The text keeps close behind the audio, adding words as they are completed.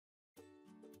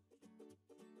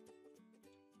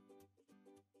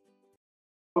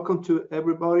Welcome to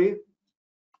everybody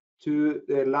to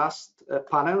the last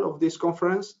panel of this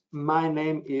conference. My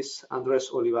name is Andres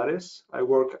Olivares. I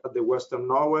work at the Western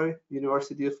Norway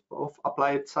University of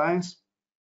Applied Science,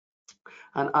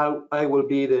 and I will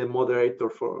be the moderator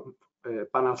for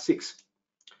panel 6.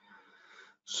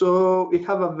 So we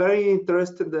have a very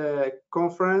interesting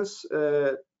conference.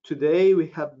 Today we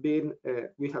have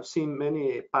seen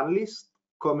many panelists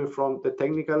coming from the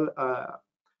technical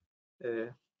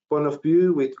point of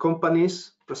view, with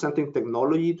companies presenting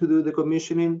technology to do the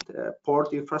commissioning,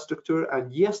 port infrastructure,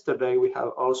 and yesterday we have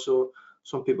also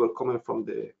some people coming from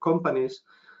the companies.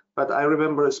 But I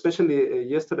remember especially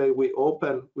yesterday we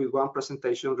opened with one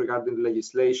presentation regarding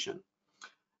legislation.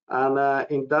 And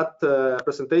in that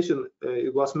presentation,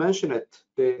 it was mentioned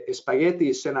the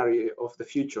spaghetti scenario of the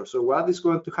future. So what is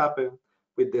going to happen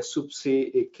with the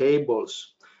subsea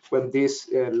cables when these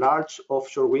large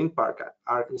offshore wind parks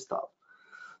are installed?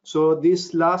 So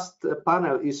this last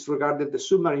panel is regarding the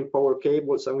submarine power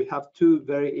cables, and we have two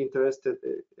very interested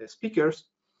speakers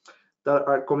that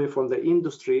are coming from the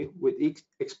industry with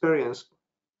experience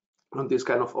on this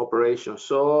kind of operation.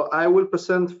 So I will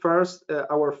present first,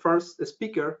 our first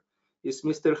speaker is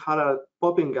Mr. Harald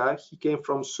Poppinga. He came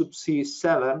from Subsea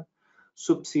 7.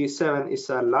 Subsea 7 is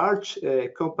a large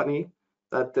company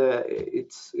that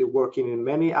it's working in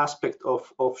many aspects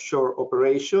of offshore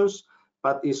operations,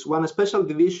 but is one special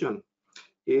division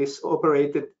is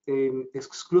operated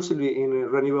exclusively in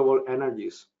renewable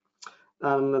energies.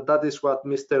 And that is what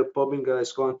Mr. Poppinga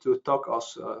is going to talk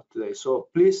us today. So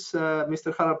please,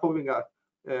 Mr. Harald Poppinga,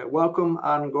 welcome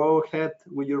and go ahead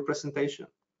with your presentation.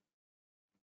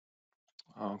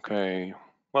 Okay,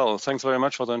 well, thanks very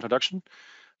much for the introduction.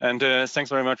 And thanks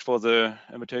very much for the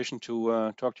invitation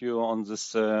to talk to you on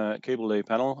this cable lay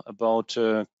panel about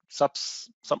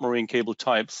submarine cable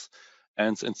types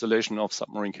and installation of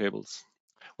submarine cables.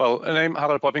 Well, I'm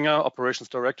Harald Poppinga, Operations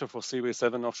Director for Seaway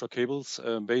 7 Offshore Cables,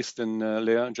 based in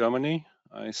Leer, Germany.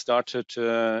 I started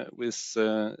with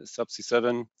Subsea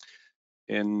 7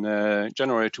 in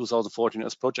January 2014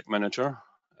 as project manager,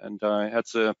 and I had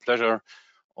the pleasure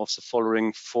of the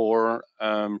following 4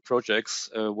 projects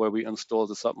where we installed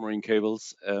the submarine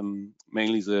cables,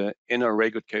 mainly the inner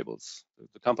Raygut cables.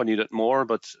 The company did more,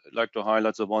 but I'd like to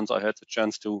highlight the ones I had the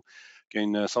chance to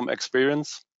gain some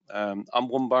experience.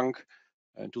 Amrum Bank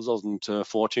in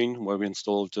 2014, where we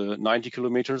installed 90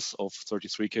 kilometers of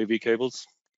 33 kV cables.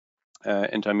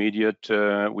 Intermediate,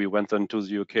 we went then to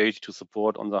the UK to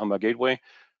support on the Humber Gateway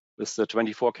with the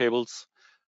 24 cables.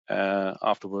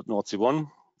 Afterward, Nordsee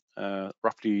 1,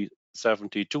 roughly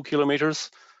 72 kilometers.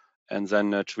 And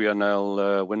then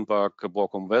Trianel Windpark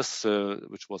Borkum West,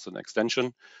 which was an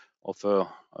extension of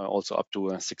also up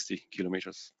to 60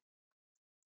 kilometers.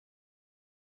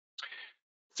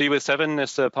 Seaway 7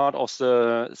 is a part of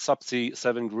the Subsea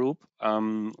 7 group,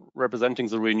 representing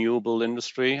the renewable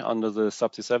industry under the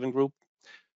Subsea 7 group.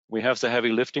 We have the heavy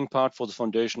lifting part for the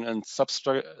foundation and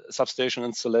substation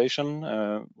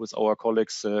installation with our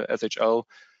colleagues SHL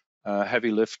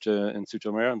Heavy Lift in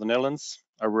Zoetermeer in the Netherlands.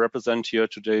 I represent here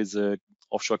today the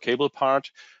offshore cable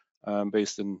part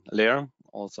based in Leer,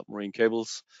 all submarine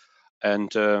cables,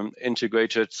 and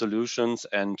integrated solutions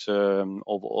and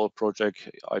overall project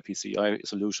IPCI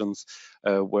solutions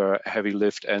where heavy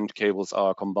lift and cables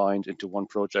are combined into one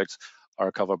project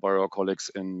are covered by our colleagues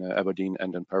in Aberdeen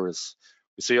and in Paris.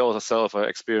 We see ourselves an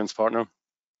experienced partner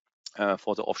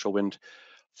for the offshore wind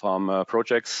farm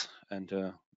projects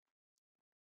and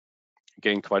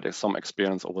gained quite some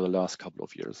experience over the last couple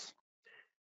of years.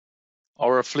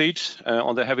 Our fleet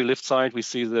on the heavy lift side, we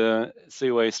see the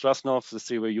Seaway Strashnov, the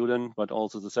Seaway Yudin, but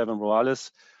also the 7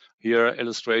 Borealis, here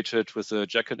illustrated with the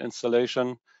jacket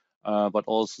installation, but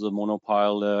also the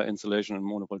monopile installation and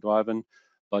monopile driving.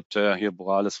 But here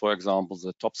Borealis, for example,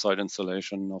 the topside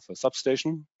installation of a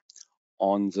substation.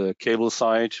 On the cable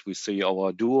side, we see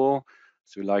our Duo,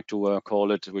 so we like to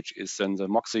call it, which is then the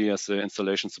Moxie as the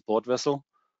installation support vessel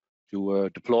to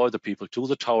deploy the people to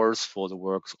the towers for the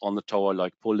works on the tower,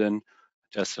 like pull-in,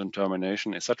 test and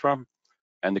termination, etc.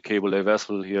 And the cable lay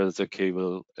vessel here is the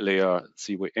cable layer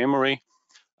Seaway Aimery,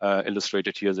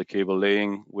 illustrated here the cable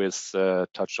laying with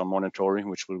touch on monitoring,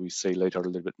 which will we say later a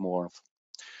little bit more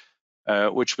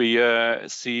of. Which we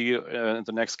see in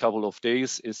the next couple of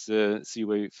days is the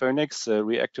Seaway Phoenix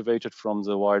reactivated from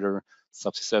the wider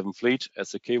Subsea 7 fleet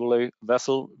as a cable lay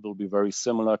vessel. It will be very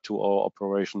similar to our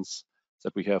operations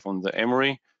that we have on the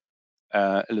Aimery.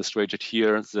 Illustrated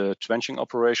here the trenching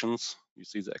operations. You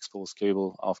see the exposed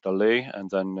cable after lay and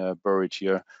then buried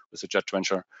here with a jet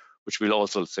trencher, which we'll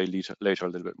also say later a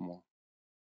little bit more.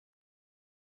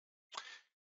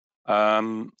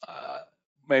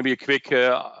 maybe a quick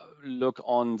look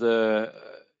on the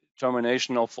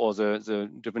termination of, or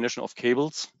the definition of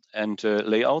cables and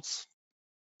layouts.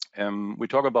 We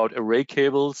talk about array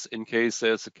cables in case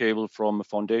there's a cable from a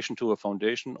foundation to a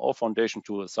foundation or foundation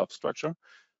to a substructure.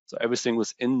 So everything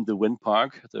within the wind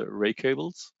park, the array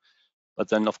cables. But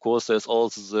then, of course, there's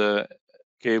also the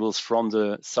cables from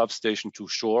the substation to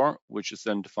shore, which is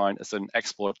then defined as an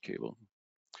export cable.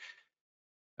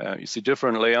 You see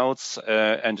different layouts,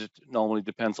 and it normally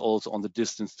depends also on the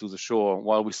distance to the shore.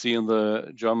 While we see in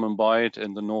the German Bight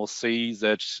in the North Sea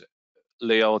that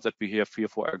layout that we have here,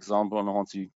 for example, on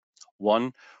Hornsea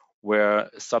 1, where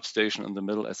a substation in the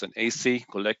middle as an AC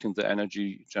collecting the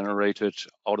energy generated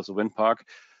out of the wind park,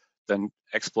 then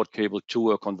export cable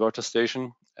to a converter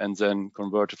station, and then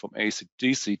converted from AC to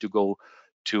DC to go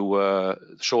to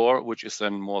shore, which is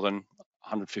then more than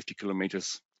 150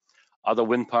 kilometers. Other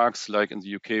wind parks, like in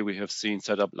the UK, we have seen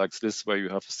set up like this, where you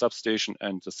have a substation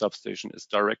and the substation is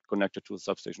direct connected to a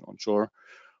substation on shore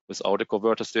without a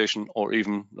converter station, or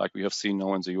even like we have seen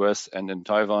now in the US and in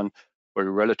Taiwan,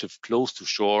 very relative close to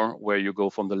shore, where you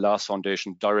go from the last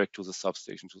foundation direct to the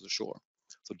substation to the shore.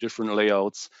 So different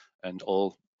layouts, and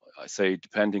all, I say,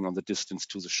 depending on the distance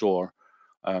to the shore,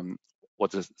 what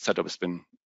the setup has been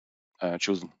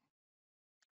chosen.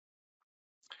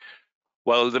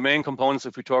 Well, the main components,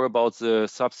 if we talk about the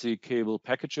subsea cable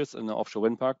packages in the offshore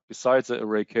wind park, besides the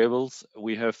array cables,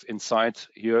 we have inside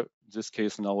here, in this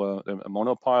case now a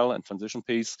monopile and transition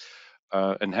piece,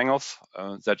 and hang-off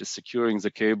that is securing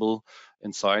the cable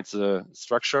inside the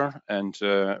structure and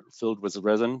filled with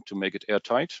resin to make it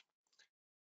airtight.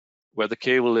 Where the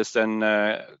cable is then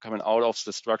coming out of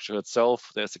the structure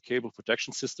itself, there's a cable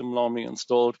protection system normally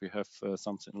installed. We have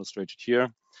something illustrated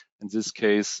here. In this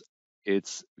case,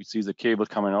 we see the cable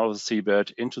coming out of the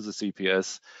seabed into the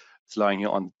CPS. It's lying here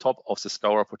on top of the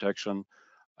scour protection,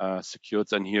 secured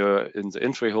then here in the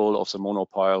entry hole of the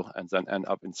monopile, and then end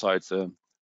up inside the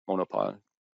monopile.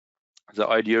 The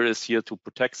idea is here to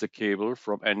protect the cable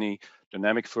from any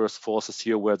dynamic forces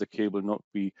here, where the cable not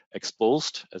be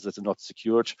exposed as it's not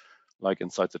secured, like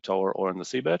inside the tower or in the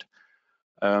seabed.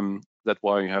 That's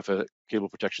why you have a cable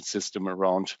protection system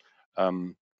around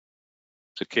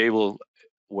the cable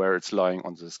where it's lying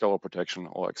on the scour protection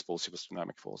or exposed to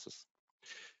dynamic forces.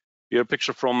 Here a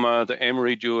picture from the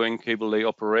Emery during cable lay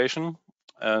operation.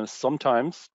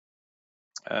 Sometimes,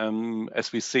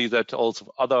 as we see that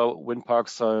also other wind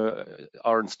parks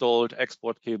are installed,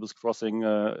 export cables crossing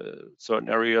certain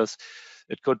areas,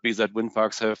 it could be that wind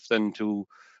parks have then to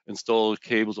install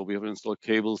cables, or we have installed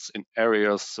cables in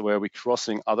areas where we're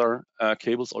crossing other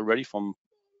cables already from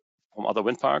other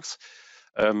wind parks.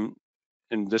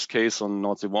 In this case, on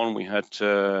Nordsee 1, we had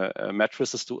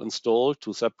mattresses to install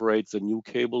to separate the new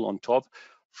cable on top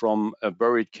from a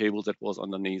buried cable that was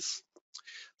underneath.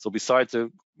 So besides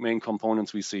the main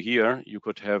components we see here, you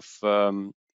could have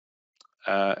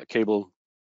cable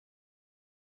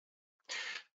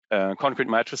concrete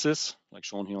mattresses, like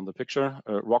shown here on the picture,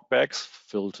 rock bags,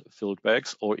 filled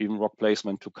bags, or even rock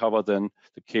placement to cover then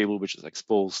the cable which is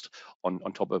exposed on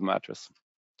top of a mattress.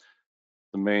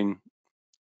 The main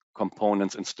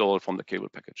components installed from the cable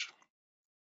package.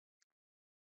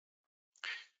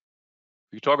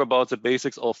 We talk about the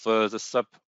basics of the sub.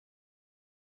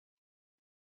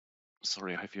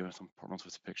 Sorry, I have here some problems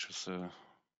with the pictures.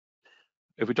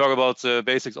 If we talk about the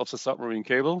basics of the submarine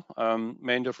cable,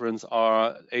 main difference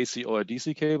are AC or a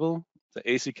DC cable.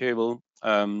 The AC cable,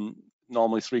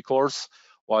 normally 3 cores,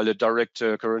 while the direct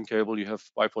current cable, you have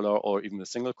bipolar or even a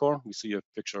single core. We see a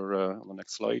picture on the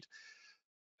next slide.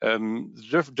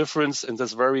 The difference in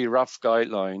this very rough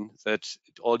guideline that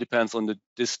it all depends on the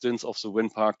distance of the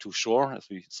wind park to shore, as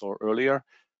we saw earlier.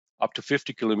 Up to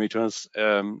 50 kilometers,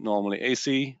 normally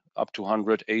AC, up to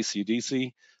 100 AC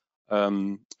DC,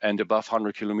 and above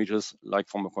 100 kilometers, like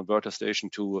from a converter station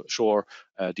to shore,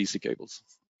 DC cables.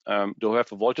 They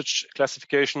have a voltage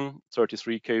classification,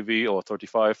 33 kV or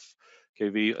 35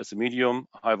 kV as a medium,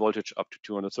 high voltage up to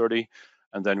 230,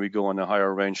 and then we go on a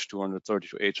higher range, 230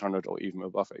 to 800 or even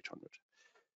above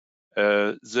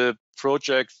 800. The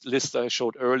project list I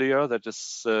showed earlier, that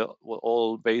is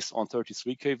all based on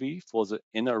 33 kV for the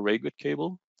inner railgrid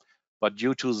cable, but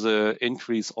due to the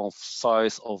increase of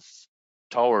size of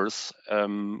towers,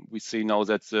 we see now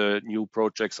that the new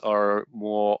projects are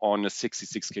more on a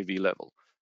 66 kV level.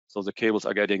 So the cables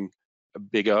are getting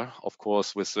bigger, of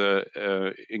course, with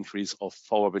the increase of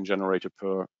power being generated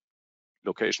per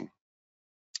location.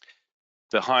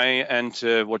 The high end,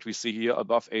 what we see here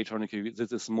above 800 kV,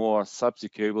 this is more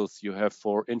subsea cables you have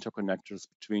for interconnectors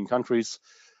between countries,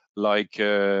 like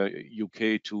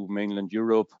UK to mainland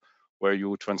Europe, where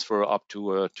you transfer up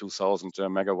to 2000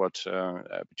 megawatt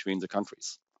between the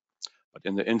countries. But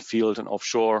in the infield and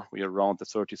offshore, we are around the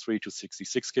 33 to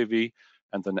 66 kV,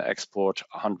 and then the export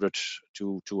 100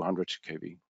 to 200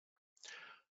 kV.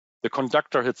 The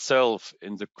conductor itself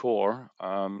in the core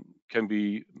can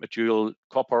be material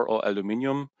copper or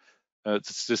aluminium.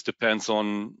 This depends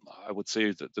on, I would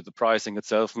say, the pricing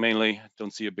itself mainly.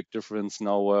 Don't see a big difference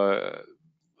now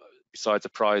besides the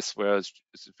price, where it's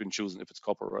been chosen if it's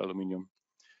copper or aluminium.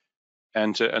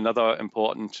 And another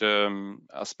important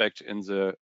aspect in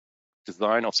the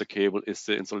design of the cable is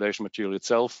the insulation material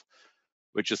itself,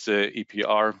 which is the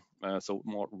EPR, so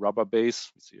more rubber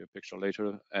base. We see a picture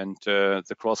later, and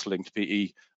the cross-linked PE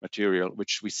material,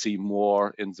 which we see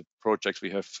more in the projects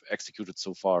we have executed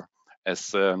so far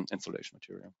as insulation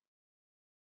material.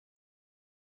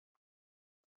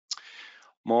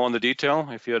 More on the detail,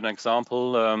 if you have an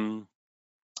example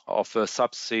of a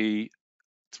subsea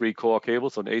 3-core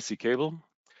cable, so an AC cable.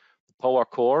 The power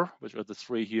core, which are the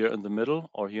 3 here in the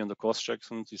middle, or here in the cross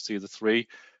sections, you see the 3.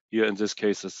 Here in this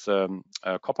case is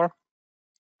copper,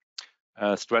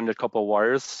 stranded copper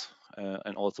wires,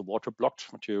 and also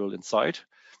water-blocked material inside.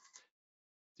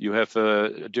 You have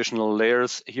additional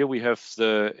layers. Here we have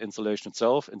the insulation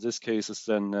itself. In this case is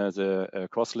then the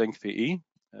cross-linked PE,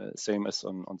 same as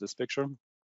on this picture.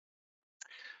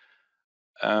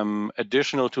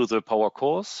 Additional to the power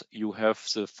cores, you have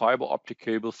the fiber optic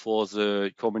cable for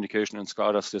the communication and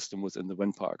SCADA system within the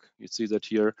wind park. You see that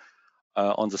here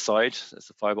on the side, there's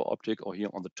the fiber optic, or here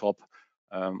on the top,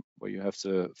 where you have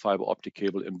the fiber optic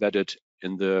cable embedded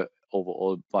in the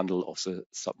overall bundle of the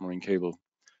submarine cable.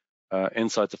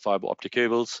 Inside the fiber optic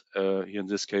cables, here in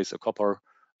this case, a copper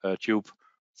tube.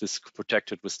 This is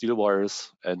protected with steel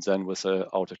wires and then with an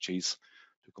outer cheese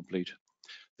to complete.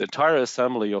 The entire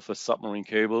assembly of a submarine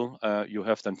cable, you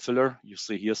have then filler. You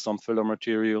see here some filler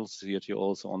materials, see it here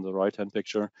also on the right-hand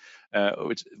picture,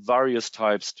 with various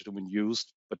types to be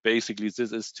used. But basically,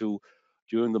 this is to,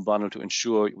 during the bundle, to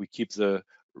ensure we keep the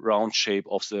round shape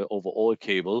of the overall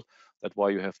cable. That's why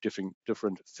you have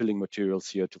different filling materials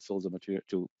here to fill the material,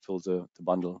 to fill the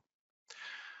bundle.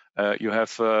 You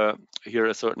have here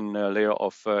a certain layer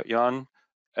of yarn.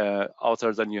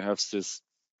 Outside, then you have this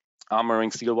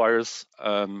armoring steel wires,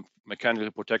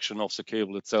 mechanical protection of the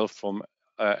cable itself from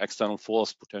external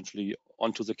force potentially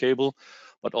onto the cable,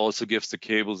 but also gives the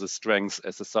cable the strength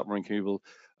as a submarine cable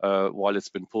while it's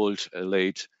been pulled,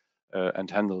 laid, and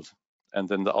handled. And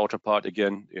then the outer part,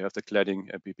 again, you have the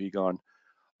cladding PP garn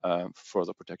for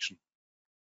further protection.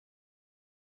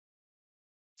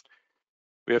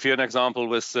 We have here an example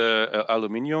with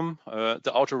aluminium.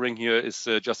 The outer ring here is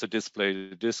just a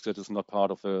display disc that is not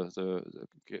part of the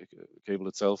cable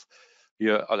itself.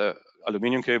 Here,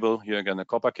 aluminium cable, here again, a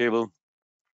copper cable.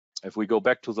 If we go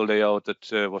back to the layout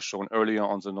that was shown earlier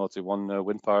on the Nordsee One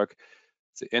wind park,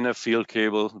 the inner field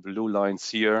cable, the blue lines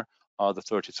here, are the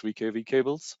 33 kV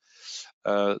cables.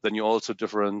 Then you also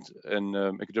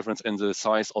make a difference in the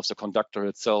size of the conductor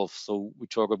itself. So we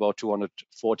talk about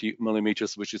 240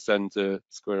 millimeters, which is then the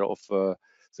square of the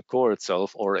core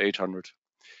itself, or 800.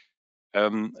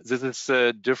 This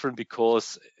is different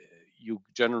because you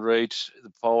generate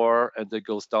the power and it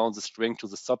goes down the string to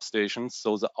the substation.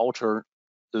 So the outer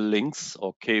links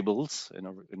or cables in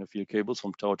a field cables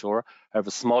from tower to tower have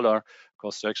a smaller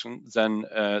cross section than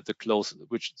the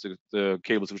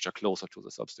cables which are closer to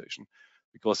the substation,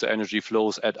 because the energy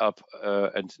flows add up,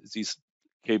 and these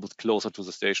cables closer to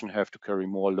the station have to carry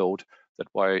more load.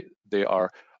 That's why they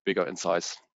are bigger in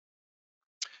size.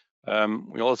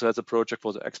 We also had a project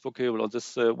for the expo cable on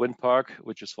this wind park,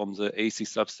 which is from the AC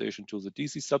substation to the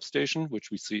DC substation, which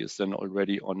we see is then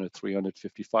already on a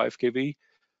 355 kV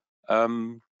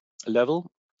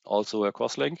level, also a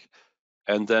cross-link.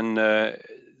 And then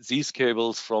these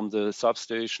cables from the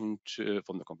substation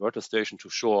from the converter station to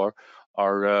shore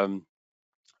are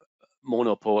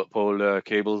monopole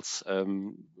cables,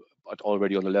 but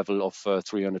already on a level of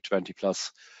 320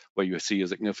 plus, where you see a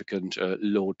significant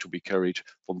load to be carried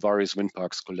from various wind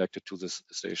parks collected to this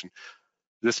station.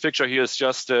 This picture here is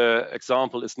just an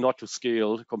example. It's not to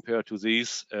scale compared to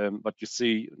these, but you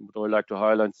see what I like to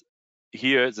highlight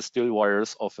here, the steel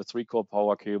wires of a 3-core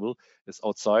power cable is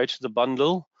outside the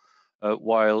bundle,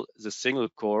 while the single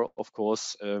core, of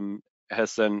course,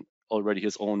 has then already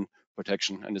his own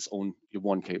protection and his own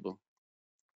one cable.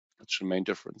 That's the main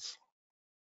difference.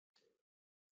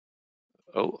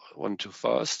 Oh, I went too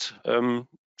fast.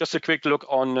 Just a quick look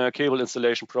on cable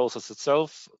installation process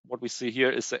itself. What we see here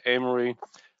is the Amory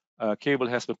cable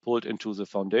has been pulled into the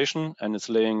foundation and is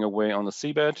laying away on the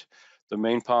seabed. The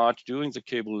main part during the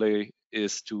cable lay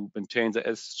is to maintain the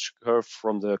S curve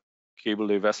from the cable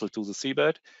lay vessel to the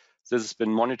seabed. This has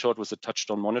been monitored with a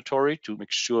touchstone monitoring to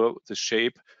make sure the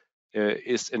shape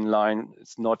is in line,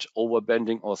 it's not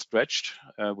overbending or stretched,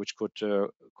 which could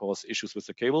cause issues with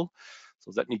the cable.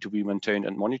 So that need to be maintained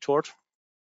and monitored.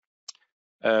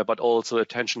 But also a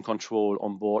tension control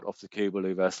on board of the cable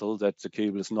lay vessel, that the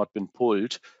cable has not been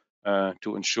pulled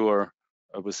to ensure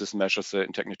with this measures the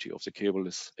integrity of the cable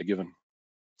is a given.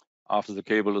 After the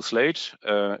cable is laid,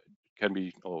 can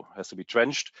be or has to be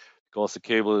trenched, because the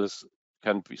cable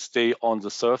can stay on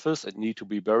the surface and need to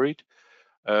be buried.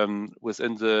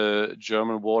 Within the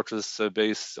German waters,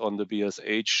 based on the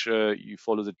BSH, you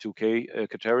follow the 2K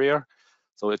criteria.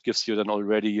 So it gives you then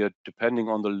already, depending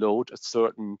on the load, a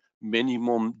certain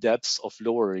minimum depth of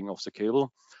lowering of the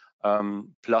cable,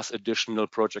 plus additional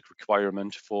project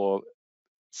requirement for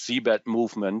seabed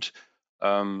movement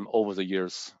over the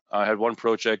years. I had one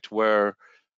project where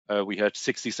we had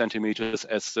 60 centimeters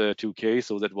as 2K,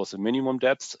 so that was a minimum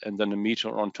depth, and then a meter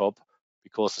on top,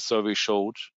 because the survey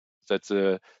showed that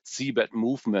the seabed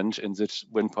movement in this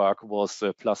wind park was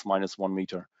plus minus 1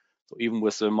 meter. So even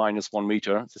with the minus 1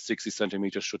 meter, the 60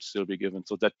 centimeters should still be given.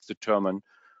 So that determines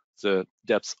the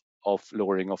depth of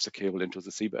lowering of the cable into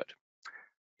the seabed.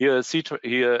 Here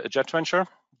a jet trencher,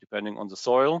 depending on the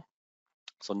soil.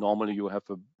 So normally you have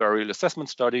a burial assessment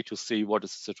study to see what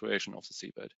is the situation of the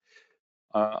seabed.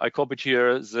 I copied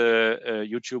here the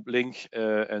YouTube link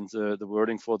and the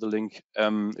wording for the link.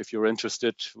 If you're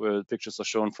interested, where pictures are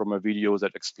shown from a video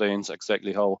that explains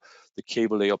exactly how the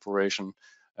cable lay operation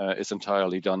is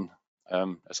entirely done,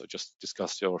 as I just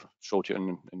discussed or showed you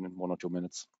in 1 or 2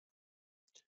 minutes.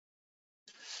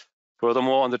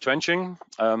 Furthermore, on the trenching,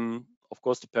 of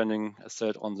course, depending, as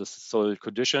said, on the soil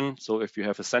condition. So if you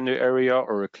have a sandy area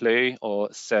or a clay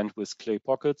or sand with clay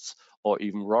pockets or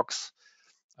even rocks,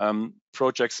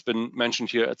 projects been mentioned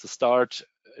here at the start.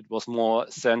 It was more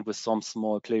sand with some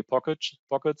small clay pockets,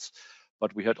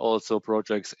 but we had also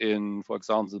projects in, for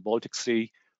example, the Baltic Sea,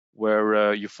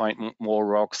 where you find more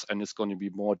rocks, and it's going to be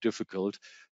more difficult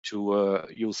to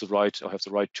use the right or have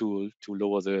the right tool to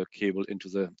lower the cable into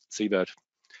the seabed.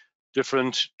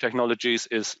 Different technologies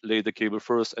is lay the cable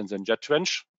first and then jet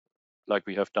trench, like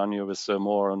we have done here with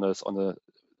more on the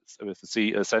with the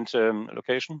sea sand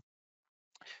location,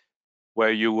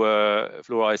 where you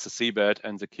fluorize the seabed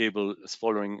and the cable is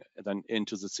following then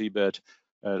into the seabed,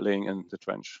 laying in the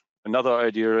trench. Another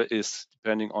idea is,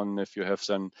 depending on if you have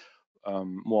some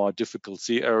more difficult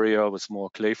sea area with more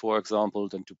clay, for example,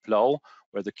 then to plow,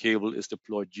 where the cable is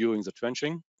deployed during the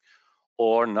trenching.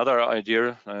 Or another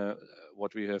idea,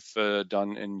 what we have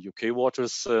done in UK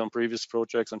waters on previous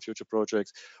projects and future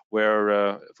projects,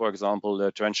 where, for example,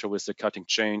 a trencher with a cutting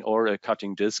chain or a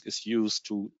cutting disc is used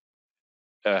to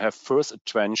have first a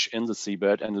trench in the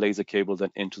seabed and lay the cable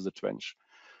then into the trench.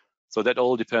 So that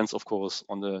all depends, of course,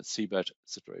 on the seabed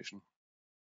situation.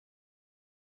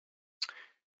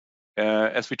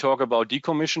 As we talk about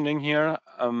decommissioning here,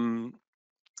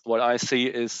 what I see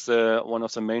is one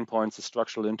of the main points, the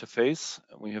structural interface.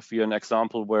 We have here an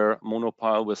example where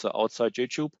monopile with the outside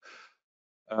J-tube,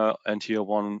 and here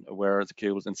one where the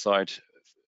cable is inside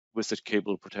with the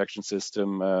cable protection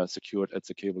system secured at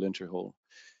the cable entry hole.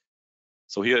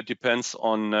 So here it depends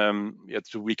on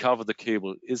to recover the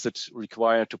cable. Is it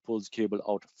required to pull the cable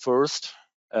out first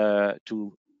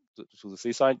to the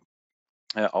seaside,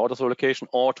 out of the location,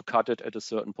 or to cut it at a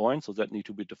certain point? So that need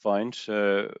to be defined,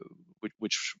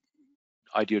 which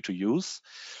idea to use.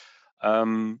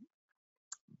 But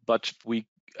we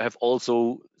have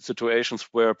also situations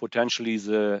where potentially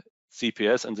the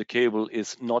CPS and the cable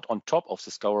is not on top of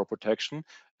the scour protection,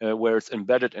 where it's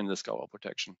embedded in the scour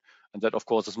protection. And that, of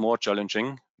course, is more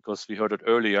challenging, because we heard it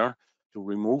earlier, to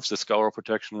remove the scour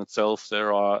protection itself,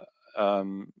 there are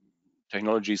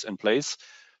technologies in place.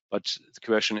 But the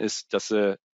question is, does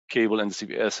the cable and the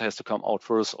CPS has to come out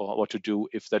first, or what to do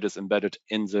if that is embedded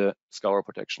in the scour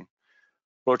protection?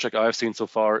 Project I've seen so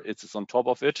far, it's on top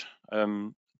of it.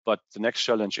 But the next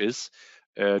challenge is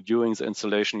during the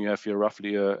installation, you have here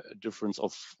roughly a difference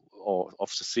of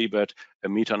the seabed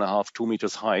 1.5 meters, 2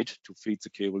 meters height to feed the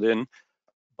cable in.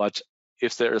 But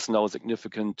if there is now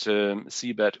significant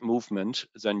seabed movement,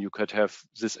 then you could have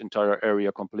this entire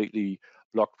area completely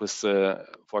blocked with,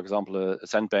 for example, a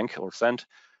sandbank or sand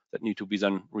that need to be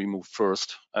then removed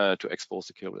first to expose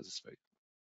the cable this way.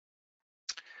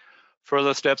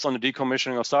 Further steps on the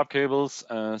decommissioning of subcables,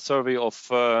 survey of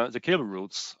the cable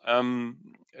routes.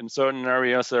 In certain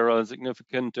areas, there are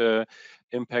significant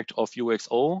impact of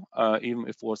UXO, even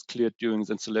if it was cleared during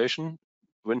the installation.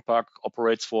 Wind park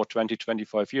operates for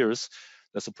 20-25 years.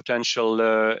 There's a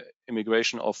potential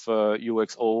immigration of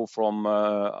UXO from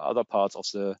other parts of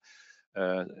the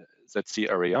ZC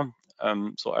area.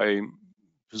 So I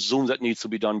presume that needs to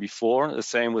be done before. The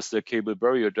same with the cable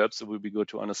barrier depths. It would be good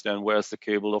to understand where's the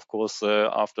cable, of course,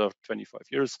 after 25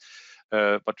 years,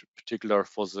 but particular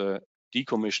for the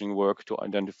decommissioning work to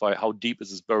identify how deep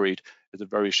is this buried. Is it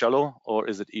very shallow, or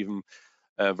is it even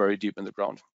very deep in the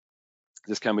ground?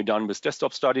 This can be done with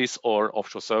desktop studies or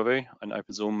offshore survey, and I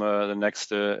presume the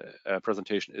next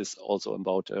presentation is also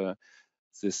about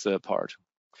this part.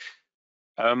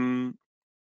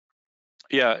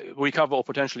 Yeah, recover or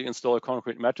potentially install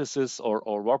concrete matrices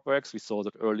or rock bags. We saw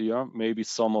that earlier. Maybe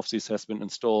some of these has been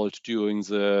installed during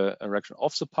the erection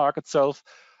of the park itself,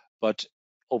 but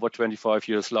over 25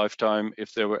 years lifetime,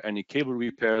 if there were any cable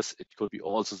repairs, it could be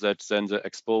also that then the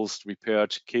exposed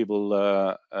repaired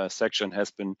cable section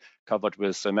has been covered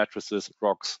with mattresses,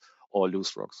 rocks, or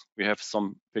loose rocks. We have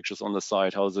some pictures on the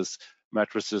side how this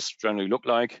mattresses generally look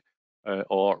like,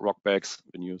 or rock bags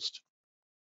been used.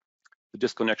 The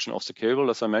disconnection of the cable,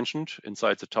 as I mentioned,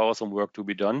 inside the tower, some work to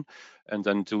be done, and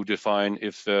then to define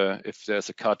if there's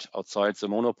a cut outside the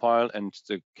monopile and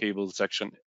the cable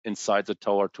section inside the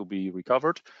tower to be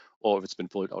recovered, or if it's been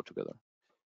pulled out together.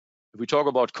 If we talk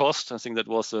about cost, I think that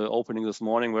was the opening this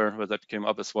morning where that came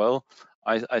up as well.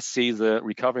 I see the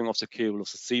recovering of the cable of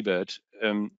the seabed,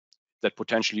 that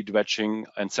potentially dredging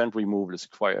and sand removal is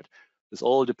required. This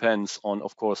all depends on,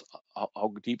 of course,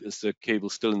 how deep is the cable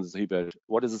still in the seabed?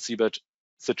 What is the seabed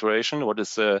situation? What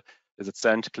is it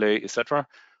sand, clay, etc.?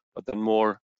 But then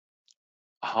more,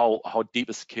 how deep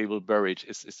is the cable buried?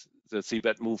 Is the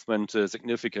seabed movement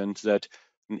significant that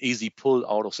an easy pull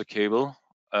out of the cable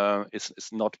is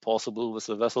not possible with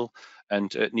the vessel,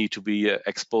 and need to be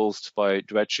exposed by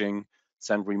dredging,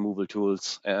 sand removal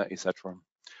tools, etc.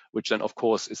 Which then, of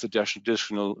course, is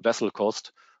additional vessel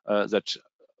cost. That's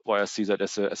why I see that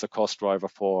as a cost driver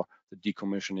for the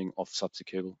decommissioning of subsea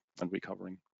cable and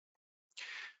recovering.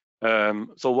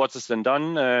 So what is then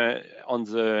done on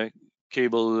the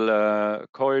cable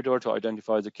corridor to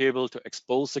identify the cable, to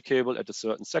expose the cable at a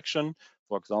certain section,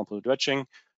 for example, dredging.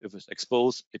 If it's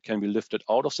exposed, it can be lifted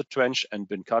out of the trench and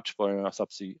been cut by a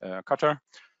subsea cutter.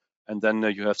 And then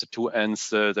you have the two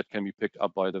ends that can be picked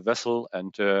up by the vessel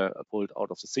and pulled out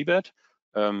of the seabed.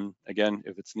 Again,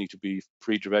 if it's need to be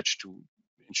pre-dredged to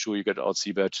ensure you get out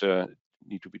seabed,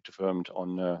 need to be determined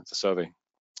on the survey.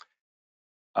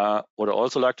 What I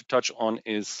also like to touch on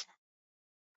is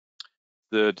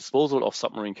the disposal of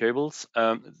submarine cables.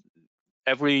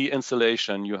 Every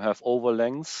installation you have over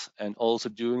lengths, and also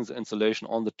during the installation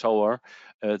on the tower,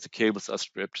 the cables are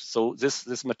stripped. So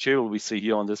this material we see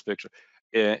here on this picture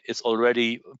is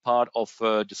already part of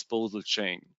a disposal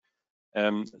chain.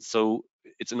 So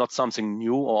it's not something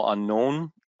new or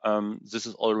unknown. This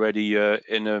is already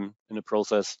in a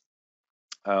process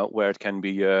where it can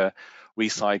be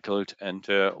recycled and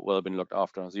well been looked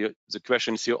after. The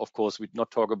question is here, of course, we not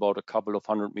talk about a couple of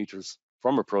 100 meters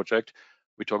from a project.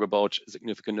 We talk about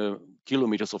significant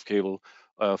kilometers of cable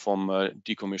from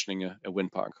decommissioning a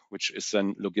wind park, which is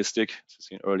then logistic, as you've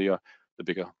seen earlier, the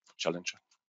bigger challenge.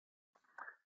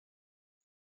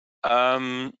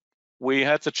 We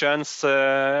had the chance,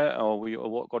 or we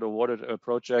got awarded a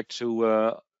project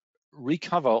to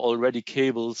recover already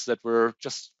cables that were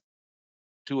just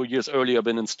 2 years earlier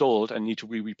been installed and need to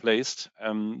be replaced.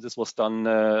 This was done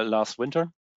last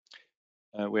winter.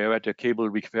 We had a cable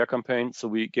repair campaign, so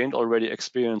we gained already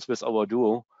experience with our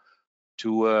duo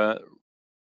to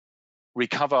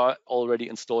recover already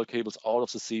installed cables out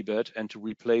of the seabed and to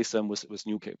replace them with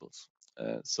new cables.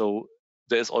 So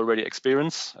there is already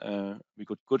experience. We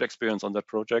got good experience on that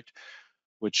project,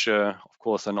 which of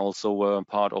course then also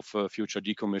part of future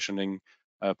decommissioning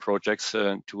projects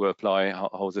to apply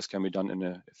how this can be done in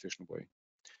an efficient way.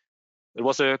 It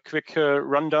was a quick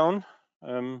rundown.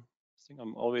 I think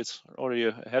I'm already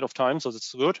ahead of time, so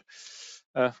that's good.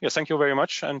 Yes, thank you very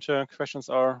much, and questions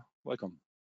are welcome.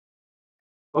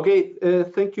 Okay,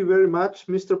 thank you very much,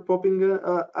 Mr.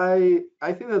 Poppinger.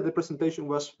 I think that the presentation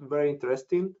was very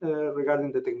interesting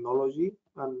regarding the technology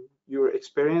and your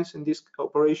experience in these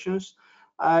operations.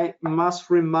 I must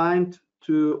remind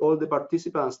to all the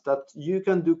participants that you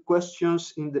can do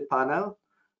questions in the panel,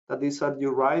 that is at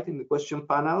your right in the question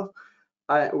panel.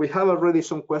 We have already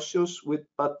some questions,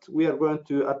 but we are going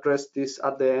to address this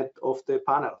at the end of the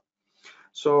panel.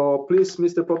 So please,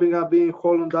 Mr. Poppinger, be on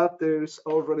hold on that. There's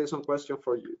already some question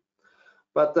for you.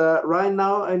 But right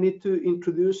now, I need to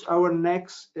introduce our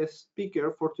next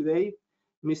speaker for today,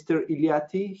 Mr.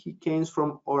 Iliati. He came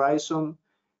from Horizon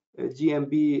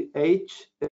GmbH.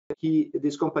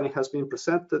 This company has been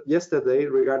presented yesterday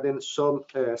regarding some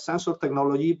sensor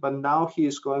technology, but now he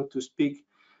is going to speak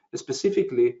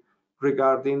specifically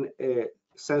regarding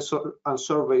sensor and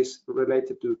surveys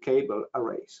related to cable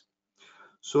arrays.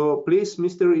 So please,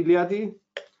 Mr. Iliadi,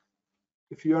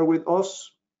 if you are with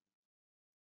us.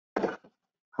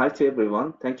 Hi to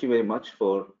everyone. Thank you very much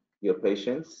for your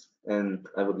patience. And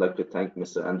I would like to thank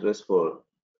Mr. Andres for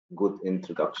good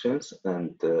introductions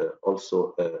and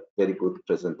also very good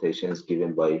presentations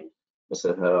given by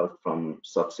Mr. Herald from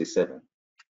Subsea 7.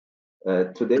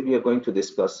 Today we are going to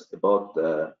discuss about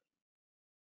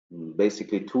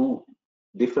basically two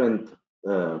different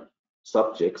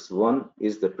subjects. One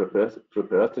is the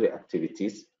preparatory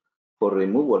activities for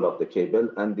removal of the cable,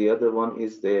 and the other one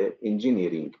is the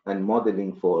engineering and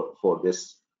modeling for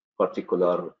this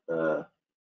particular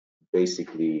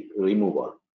basically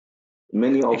removal.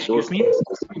 Many of Excuse those me,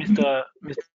 Mr.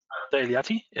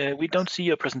 Iliadi, we don't see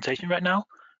your presentation right now.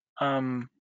 I'm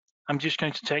just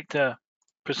going to take the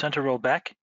presenter role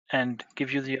back and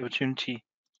give you the opportunity.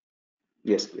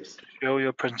 Yes, please. To show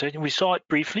your presentation. We saw it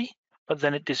briefly, but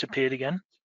then it disappeared again.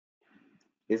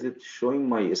 Is it showing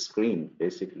my screen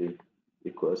basically?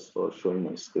 Because for showing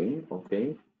my screen,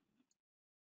 okay.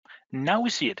 Now we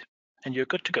see it, and you're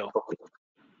good to go. Okay.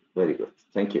 Very good.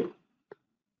 Thank you.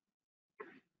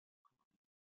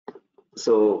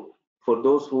 So for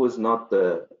those who has not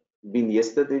been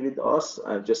yesterday with us,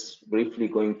 I'm just briefly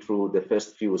going through the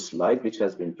first few slides which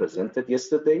has been presented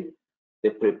yesterday, the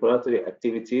preparatory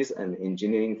activities and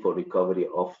engineering for recovery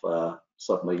of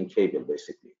submarine cable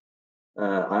basically.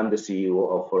 I'm the CEO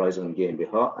of Horizon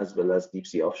GmbH as well as Deep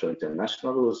Sea Offshore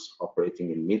International, who's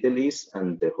operating in Middle East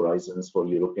and the horizons for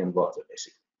European water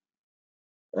basically.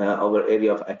 Our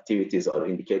area of activities are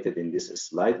indicated in this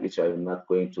slide, which I am not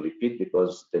going to repeat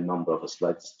because the number of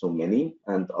slides is too many,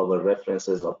 and our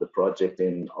references of the project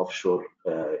in offshore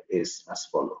is as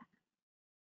follows.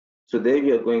 Today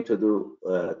we are going to do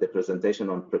the presentation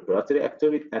on preparatory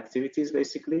activities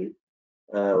basically.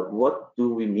 What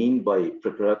do we mean by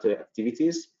preparatory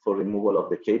activities for removal of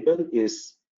the cable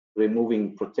is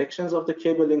removing protections of the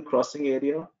cable in crossing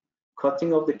area,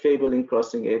 cutting of the cable in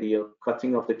crossing area,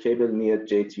 cutting of the cable near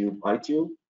J-tube, I-tube,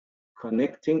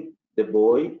 connecting the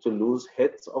buoy to loose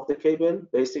heads of the cable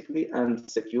basically, and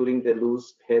securing the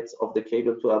loose heads of the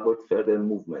cable to avoid further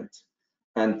movement,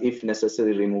 and if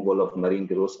necessary removal of marine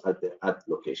growth at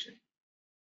location.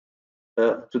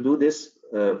 To do this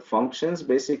functions,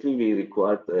 basically we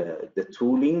require the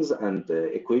toolings and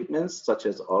equipments such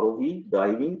as ROV,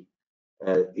 diving.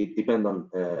 It depends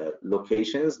on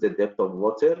locations, the depth of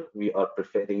water. We are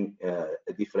preferring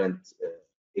different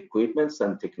equipments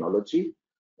and technology.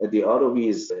 The ROV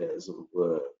is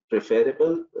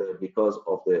preferable because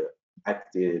of the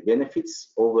active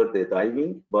benefits over the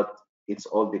diving, but it's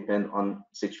all depend on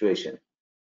situation.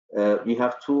 We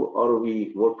have two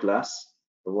ROV world class.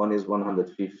 One is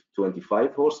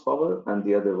 125 horsepower and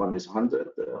the other one is 100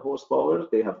 horsepower.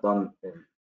 They have done a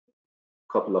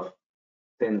couple of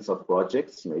tens of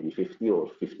projects, maybe 50 or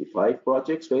 55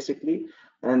 projects basically.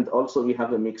 And also we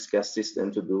have a mixed gas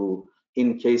system to do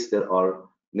in case there are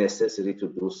necessary to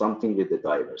do something with the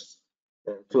divers.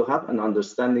 To have an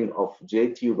understanding of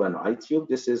J-tube and I-tube,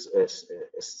 this is a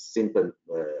simple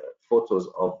photos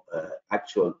of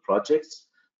actual projects.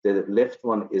 The left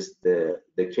one is the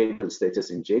cable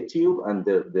status in J-tube, and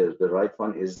the right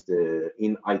one is the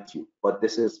in I-tube. But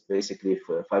this is basically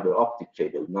for fiber optic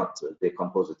cable, not the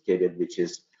composite cable, which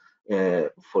is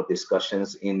for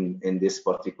discussions in this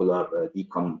particular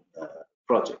DECOM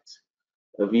project.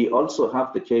 We also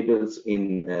have the cables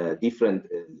in different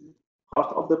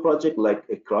part of the project, like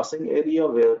a crossing area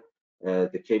where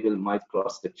the cable might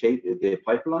cross the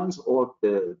pipelines or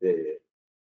the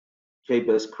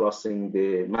cables crossing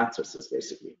the mattresses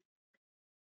basically.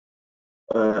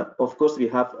 Of course, we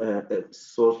have a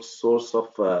source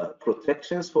of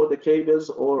protections for the cables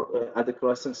or at the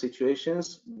crossing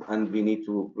situations, and we need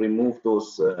to remove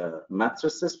those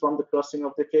mattresses from the crossing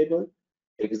of the cable.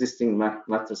 Existing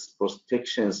mattress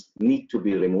protections need to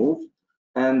be removed,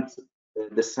 and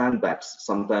the sandbags,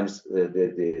 sometimes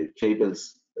the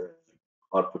cables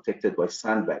are protected by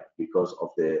sandbag because of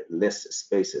the less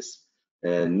spaces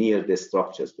near the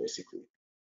structures basically.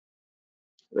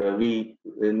 We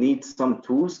need some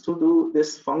tools to do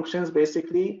these functions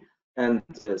basically, and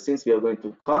since we are going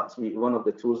to cut, one of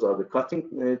the tools are the cutting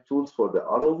tools for the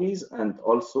ROVs, and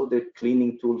also the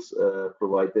cleaning tools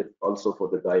provided also for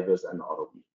the divers and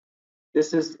ROV.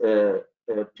 This is a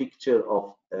picture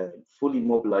of a fully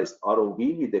mobilized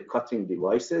ROV with the cutting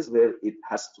devices, where it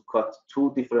has to cut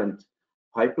two different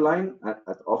pipeline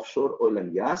at offshore oil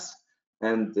and gas,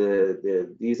 and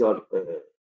these are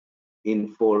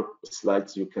in 4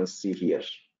 slides you can see here.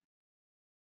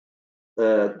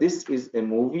 This is a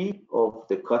movie of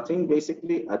the cutting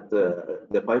basically at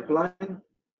the pipeline.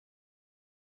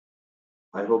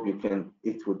 I hope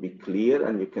it would be clear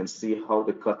and you can see how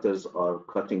the cutters are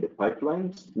cutting the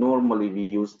pipelines. Normally we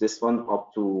use this one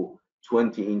up to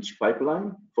 20-inch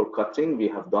pipeline for cutting. We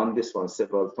have done this one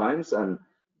several times, and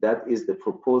that is the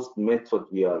proposed method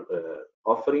we are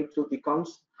offering to DCOMs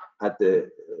at the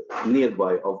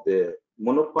nearby of the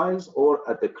monopiles or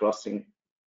at the crossing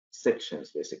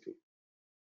sections basically.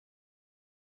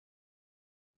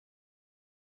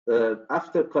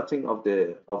 After cutting of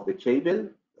the cable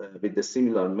with the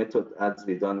similar method as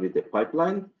we done with the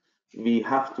pipeline, we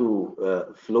have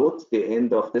to float the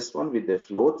end of this one with the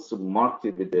float, so marked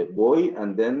it with the buoy,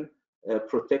 and then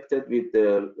protected with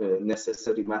the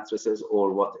necessary mattresses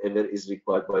or whatever is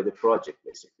required by the project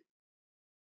basically.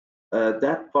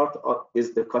 That part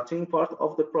is the cutting part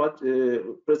of the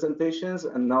presentations,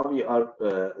 and now we are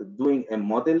doing a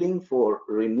modeling for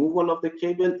removal of the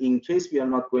cable in case we are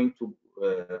not going to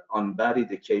unbury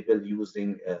the cable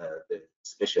using the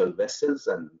special vessels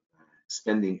and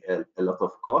spending a lot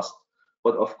of cost.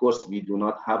 But of course, we do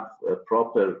not have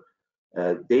proper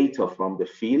data from the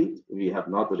field. We have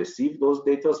not received those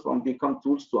data from DCOM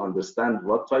tools to understand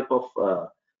what type of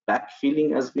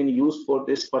backfilling has been used for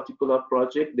this particular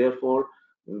project. Therefore,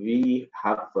 we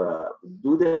have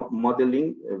do the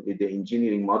modeling with the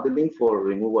engineering modeling for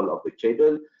removal of the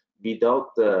cable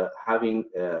without having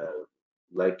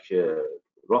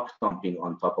rock dumping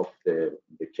on top of the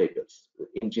cables. The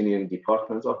engineering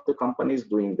departments of the companies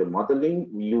doing the modeling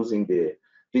using the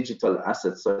digital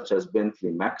assets such as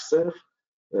Bentley MaxSurf,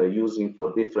 using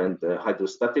for different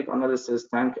hydrostatic analysis,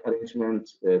 tank arrangement,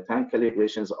 tank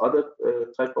calibrations, other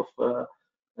type of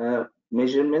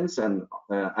measurements, and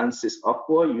ANSYS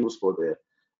Aqua used for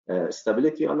the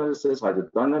stability analysis,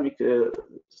 hydrodynamic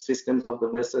systems of the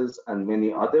vessels, and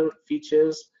many other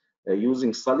features,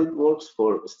 using SolidWorks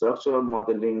for structural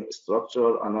modeling,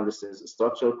 structural analysis,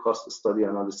 structural cost study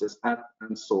analysis,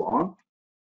 and so on.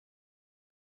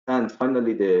 And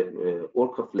finally, the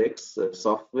OrcaFlex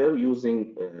software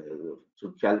using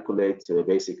to calculate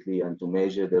basically and to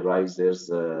measure the risers,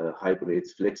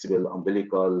 hybrids, flexible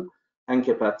umbilical,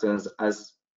 anchor patterns,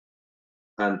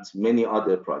 and many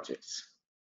other projects.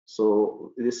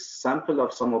 So this sample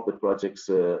of some of the projects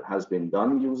has been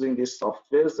done using these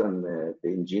softwares, and the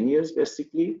engineers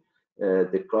basically,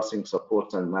 the crossing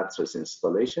support and mattress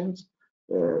installations,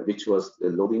 which was the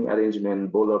loading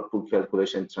arrangement, bollard pull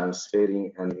calculation,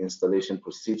 transferring, and installation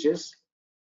procedures.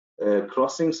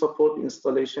 Crossing support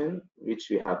installation, which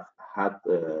we have had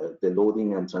the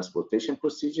loading and transportation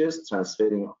procedures,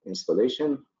 transferring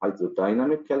installation,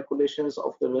 hydrodynamic calculations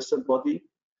of the vessel body,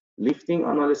 lifting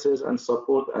analysis and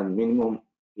support, and minimum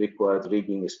required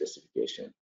rigging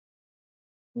specification.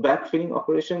 Backfilling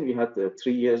operation, we had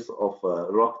 3 years of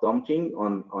rock dumping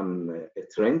on a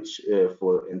trench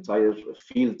for entire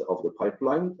field of the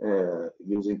pipeline,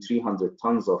 using 300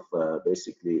 tons of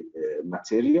basically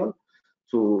material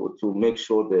to make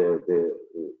sure the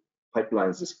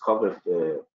pipelines is covered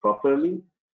properly,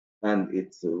 and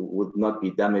it would not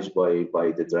be damaged by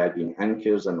the dragging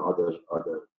anchors and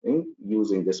other things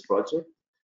using this project.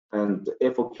 And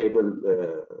FO cable,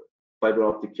 fiber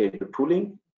optic cable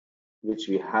pulling, which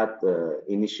we had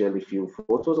initially few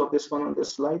photos of this one on the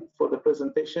slide for the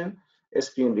presentation.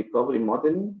 SPM recovery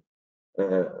modeling,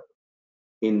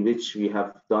 in which we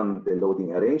have done the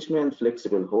loading arrangement,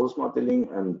 flexible hose modeling,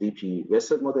 and DP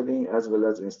vessel modeling, as well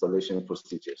as installation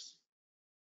procedures.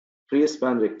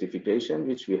 Pre-span rectification,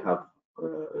 which we have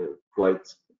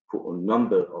quite a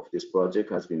number of this project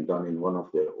has been done in one of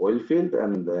the oil field,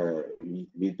 and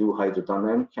we do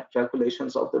hydrodynamic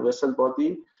calculations of the vessel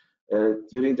body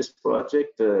during this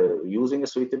project, using a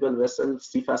suitable vessel,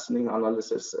 sea fastening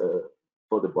analysis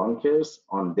for the bunkers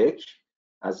on deck,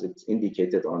 as it's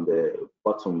indicated on the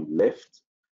bottom left,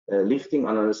 lifting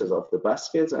analysis of the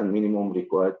baskets, and minimum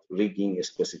required rigging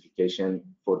specification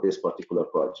for this particular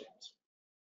project.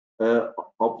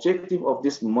 Objective of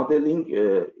this modeling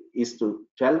is to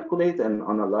calculate and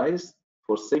analyze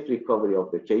for safe recovery of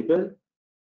the cable,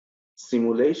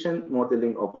 simulation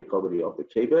modeling of recovery of the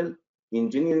cable,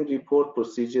 engineering report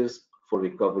procedures for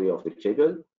recovery of the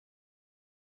cable.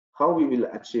 How we will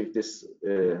achieve this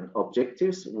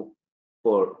objectives?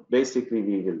 For basically,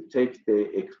 we will take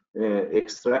the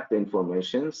extract the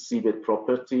information, seabed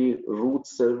property, route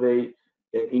survey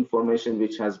information,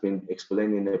 which has been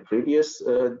explained in the previous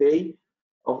day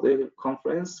of the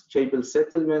conference, cable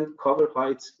settlement, cover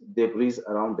height, debris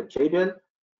around the cable,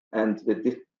 and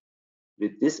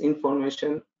with this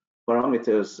information,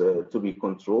 parameters to be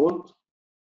controlled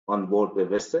on board the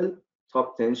vessel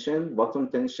top tension, bottom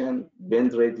tension,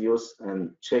 bend radius,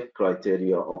 and check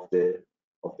criteria of the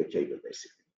cable,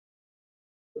 basically.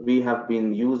 We have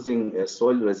been using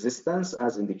soil resistance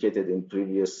as indicated in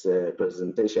previous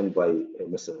presentation by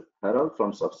Mr. Harold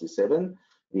from Subsea 7.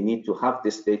 We need to have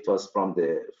this data from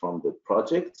the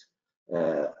project,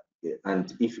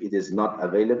 and if it is not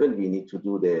available, we need to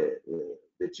do the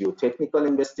geotechnical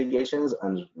investigations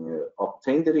and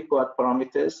obtain the required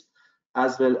parameters,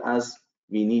 as well as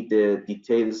we need the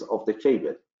details of the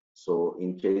cable. So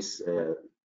in case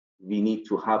we need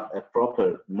to have a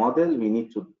proper model, we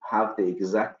need to have the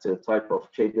exact type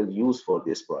of cable used for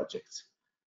this project.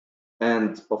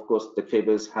 And of course, the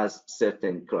cables has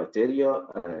certain criteria,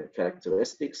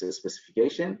 characteristics,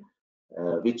 specification,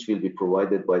 which will be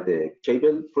provided by the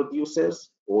cable producers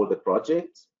or the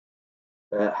project.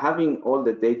 Having all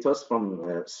the data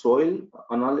from soil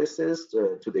analysis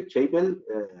to the cable,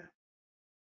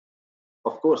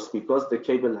 of course, because the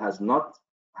cable has not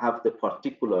have the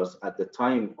particulars at the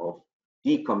time of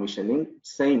decommissioning,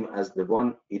 same as the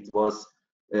one it was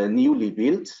newly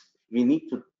built, we need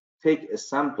to take a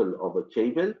sample of a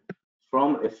cable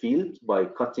from a field by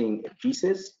cutting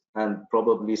pieces and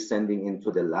probably sending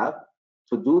into the lab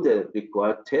to do the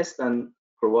required test and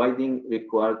providing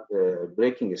required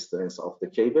breaking strength of the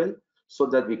cable, so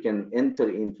that we can enter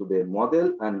into the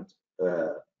model and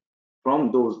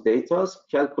from those data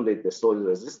calculate the soil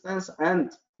resistance,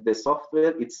 and the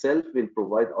software itself will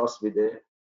provide us with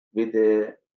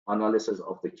the analysis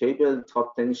of the cable,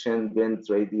 top tension, bend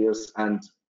radius, and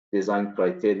design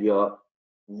criteria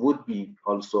would be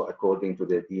also according to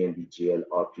the DNV-GL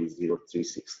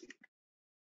RP0360.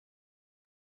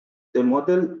 The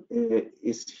model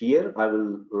is here. I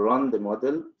will run the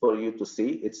model for you to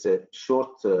see. It's a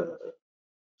short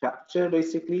capture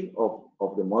basically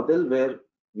of the model, where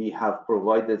we have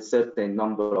provided certain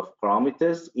number of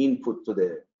parameters input to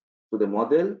the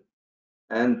model,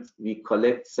 and we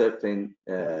collect certain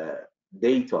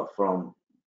data from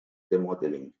the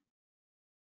modeling.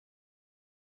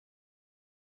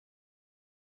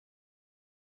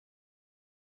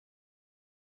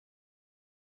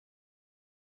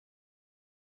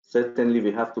 Certainly,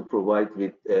 we have to provide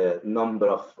with a number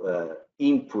of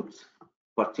input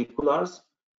particulars.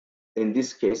 In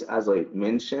this case, as I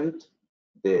mentioned,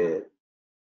 the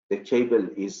cable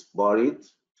is buried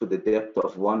to the depth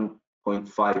of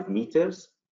 1.5 meters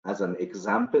as an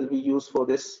example we use for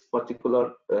this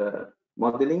particular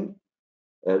modeling.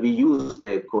 We use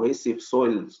the cohesive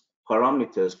soils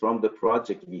parameters from the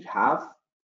project we have,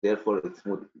 therefore it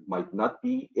might not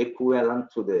be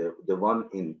equivalent to the one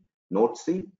in North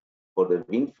Sea for the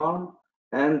wind farm,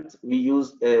 and we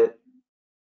use a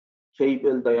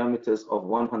cable diameters of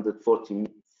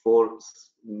 144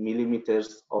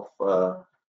 millimeters of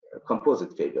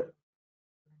composite cable.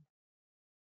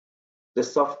 The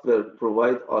software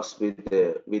provides us with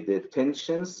the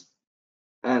tensions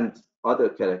and other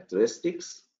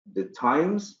characteristics, the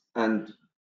times, and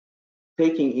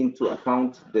taking into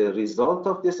account the result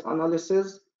of this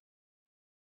analysis,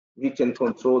 we can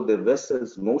control the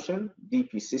vessel's motion,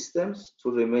 DP systems,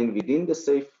 to remain within the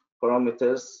safe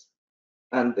parameters,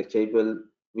 and the cable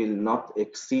will not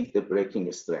exceed the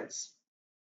breaking strengths.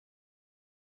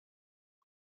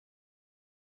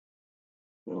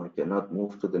 I cannot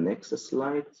move to the next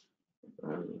slide.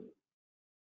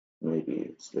 Maybe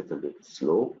it's a little bit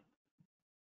slow.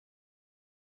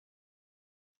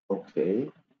 Okay.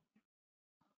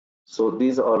 So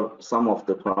these are some of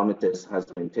the parameters has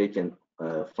been taken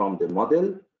from the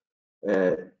model.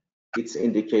 It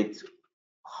indicates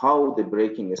how the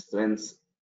breaking strength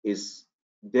is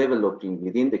developing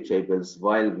within the cables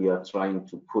while we are trying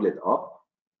to pull it up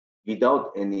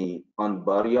without any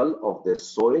unburial of the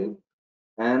soil.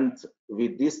 And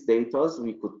with these data,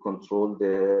 we could control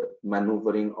the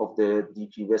maneuvering of the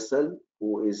DP vessel,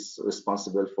 who is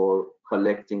responsible for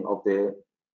collecting of the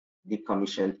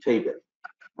decommissioned cable,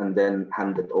 and then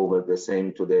handed over the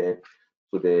same to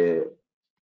the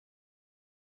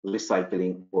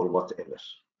recycling or whatever.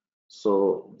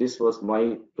 So this was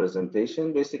my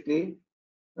presentation basically,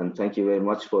 and thank you very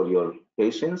much for your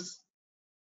patience.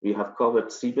 We have covered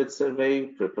seabed survey,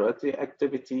 preparatory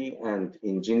activity, and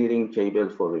engineering cable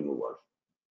for removal.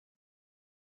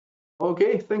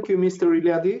 Okay, thank you, Mr.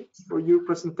 Iliadi, for your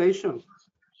presentation.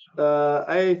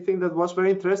 I think that was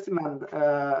very interesting, and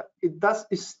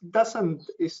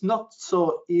it's not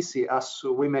so easy as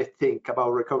we may think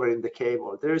about recovering the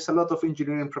cable. There is a lot of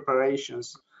engineering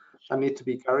preparations that need to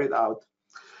be carried out.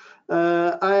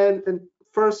 And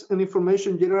first, an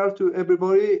information general to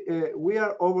everybody. We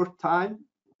are over time,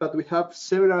 but we have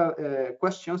several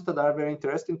questions that are very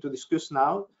interesting to discuss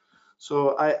now.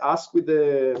 So I asked with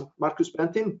the Marcus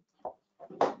Bentin,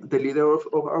 the leader of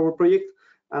our project,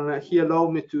 and he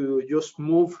allowed me to just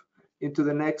move into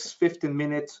the next 15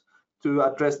 minutes to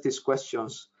address these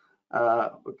questions.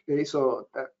 Okay, so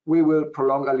we will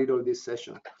prolong a little this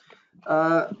session.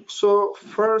 So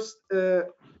first,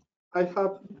 I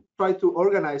have tried to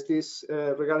organize this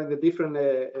regarding the different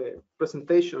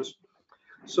presentations.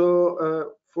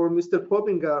 So for Mr.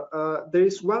 Poppinger, there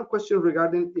is one question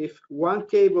regarding if one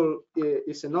cable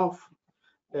is enough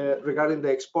regarding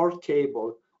the export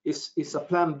cable. Is a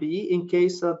plan B in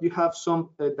case that you have some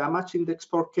damage in the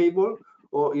export cable,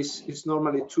 or is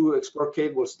normally 2 export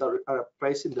cables that are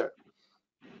placed in there?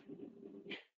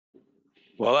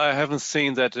 Well, I haven't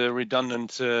seen that a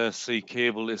redundancy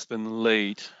cable has been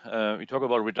laid. We talk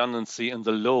about redundancy in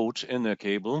the load in a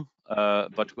cable,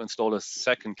 but to install a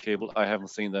second cable, I haven't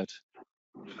seen that.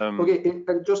 Okay,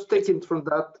 and just taking from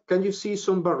that, can you see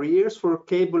some barriers for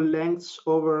cable lengths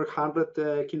over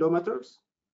 100 kilometers?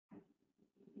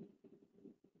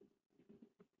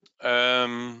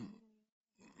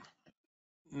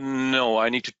 No, I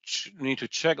need to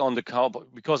check on the cable,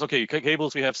 because okay,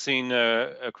 cables we have seen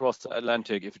across the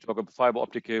Atlantic. If you talk about fiber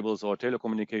optic cables or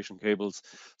telecommunication cables,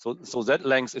 so that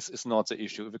length is not the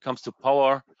issue. If it comes to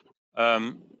power,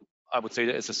 I would say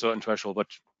there is a certain threshold, but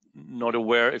not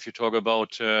aware if you talk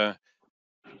about a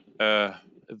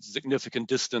significant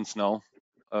distance now.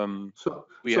 So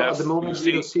at the moment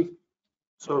you don't see.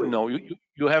 Sorry. No,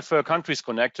 you have countries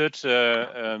connected.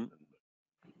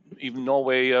 Even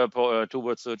Norway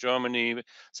towards Germany,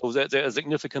 so there are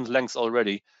significant lengths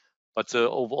already, but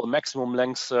overall maximum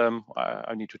lengths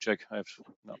I need to check. I have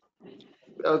no.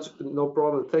 That's no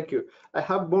problem. Thank you. I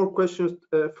have more questions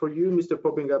for you, Mr.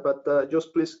 Poppinger, but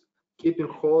just please keep in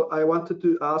hold. I wanted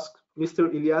to ask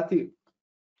Mr. Iliati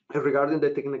regarding the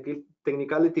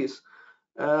technicalities.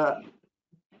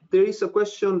 There is a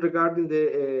question regarding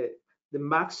the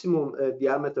maximum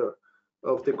diameter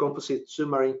of the composite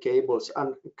submarine cables,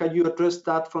 and can you address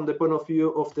that from the point of view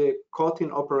of the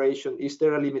coating operation? Is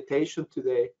there a limitation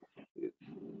today?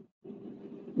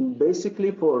 Basically,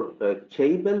 for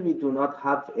cable, we do not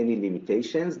have any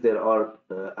limitations. There are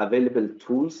available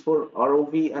tools for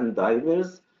ROV and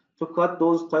divers to cut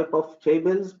those type of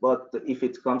cables, but if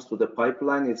it comes to the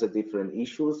pipeline, it's a different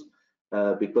issues.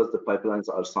 Because the pipelines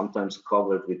are sometimes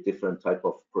covered with different type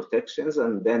of protections,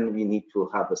 and then we need to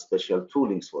have a special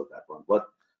toolings for that one. But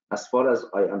as far as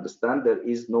I understand, there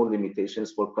is no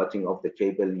limitations for cutting off the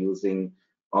cable using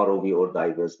ROV or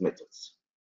divers methods.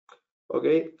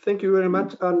 Okay, thank you very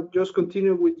much. And just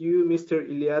continue with you, Mr.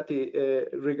 Iliati,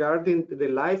 regarding the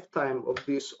lifetime of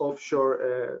these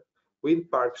offshore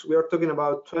wind parks. We are talking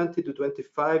about 20 to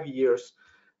 25 years.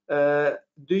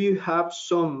 Do you have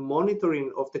some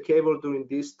monitoring of the cable during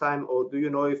this time, or do you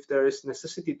know if there is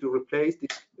necessity to replace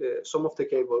some of the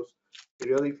cables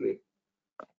periodically?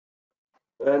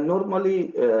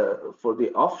 Normally, for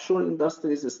the offshore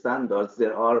industries standards,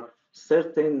 there are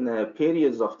certain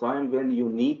periods of time when you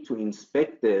need to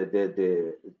inspect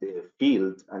the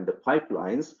field and the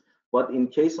pipelines. But in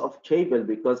case of cable,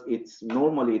 because it's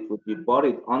normally it would be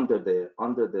buried under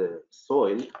the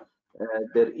soil,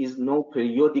 there is no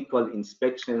periodical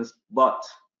inspections, but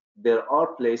there are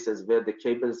places where the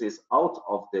cables is out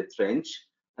of the trench,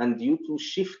 and due to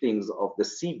shiftings of the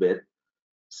seabed,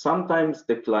 sometimes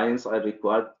the clients are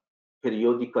required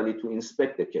periodically to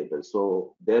inspect the cable.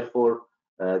 So therefore,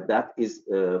 that is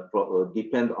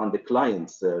depend on the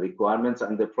client's requirements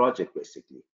and the project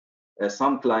basically.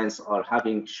 Some clients are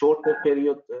having shorter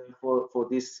period for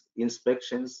these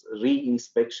inspections,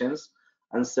 re-inspections,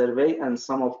 and survey, and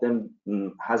some of them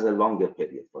has a longer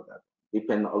period for that.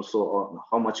 Depend also on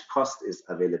how much cost is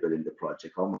available in the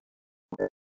project, how much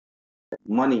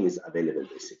money is available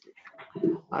basically.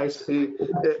 I see.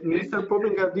 Mr.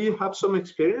 Poppinger, do you have some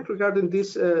experience regarding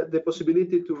this, the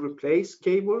possibility to replace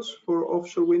cables for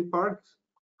offshore wind parks?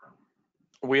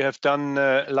 We have done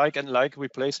like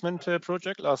replacement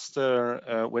project last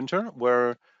winter,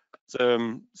 where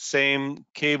the same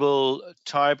cable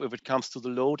type, if it comes to the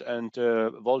load and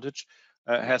voltage,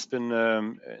 has been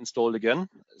installed again.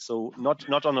 So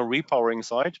not on a repowering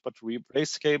side, but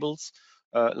replace cables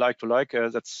like to like.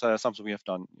 That's something we have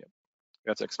done. Yeah,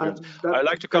 that's experience. I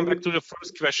like to come back to the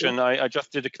first question. I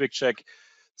just did a quick check.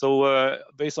 So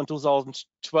based on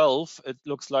 2012, it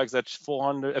looks like that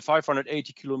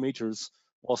 580 kilometers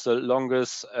was the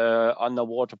longest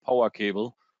underwater power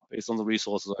cable based on the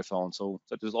resources I found. So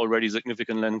that is already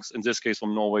significant lengths, in this case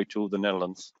from Norway to the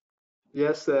Netherlands.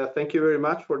 Yes, thank you very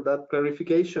much for that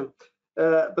clarification.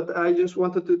 but I just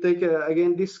wanted to take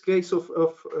again this case of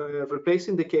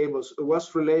replacing the cables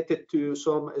was related to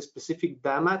some specific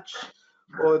damage,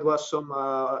 or it was some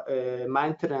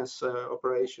maintenance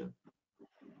operation.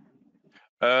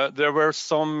 There were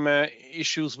some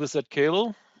issues with that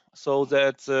cable, so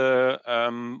that the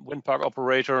wind park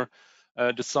operator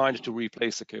decided to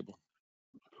replace the cable.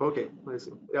 Okay, I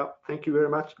see. Yeah, thank you very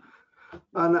much.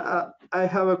 And I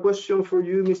have a question for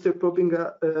you, Mr.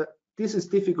 Poppinga. This is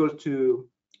difficult to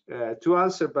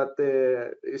answer, but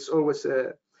it's always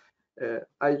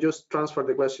I just transfer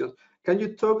the question. Can you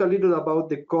talk a little about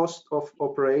the cost of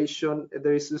operation?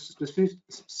 There is a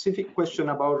specific question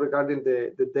about regarding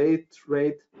the date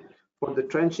rate for the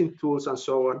trenching tools and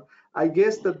so on. I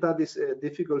guess that is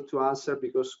difficult to answer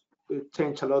because it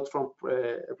changes a lot from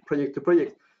project to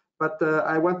project. But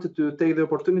I wanted to take the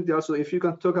opportunity also, if you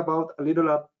can talk about a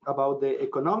little about the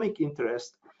economic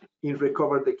interest in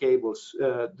recover the cables.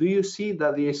 Do you see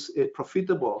that is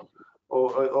profitable,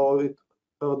 or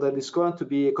that is going to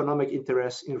be economic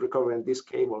interest in recovering these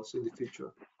cables in the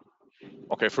future?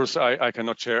 Okay, first, I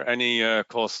cannot share any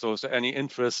cost or any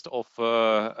interest of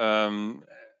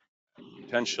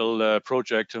potential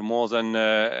project more than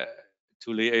to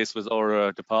liaise with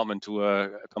our department to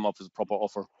come up with a proper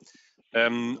offer.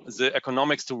 The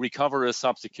economics to recover a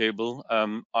subsea cable,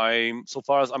 so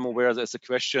far as I'm aware, there's a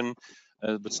question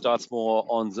but starts more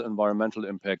on the environmental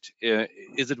impact.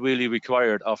 Is it really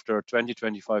required after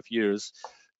 20-25 years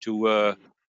to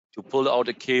pull out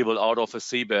a cable out of a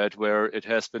seabed where it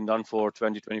has been done for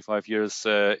 20-25 years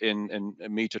in a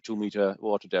meter, 2 meter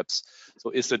water depths? So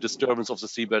is the disturbance of the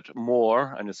seabed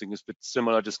more? And I think it's a bit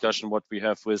similar discussion what we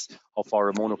have with how far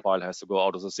a monopile has to go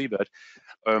out of the seabed.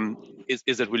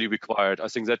 Is it really required? I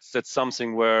think that's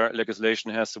something where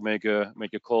legislation has to make a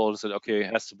call. That okay,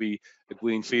 it has to be a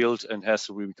green field and has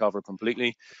to be recovered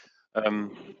completely.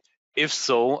 If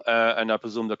so, and I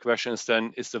presume the question is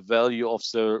then, is the value of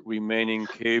the remaining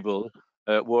cable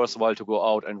worthwhile to go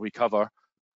out and recover?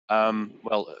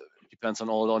 Well, it depends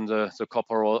on the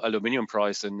copper or aluminium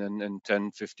price in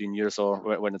 10, 15 years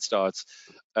or when it starts.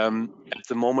 At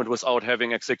the moment, without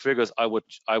having exact figures, I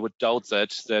would doubt that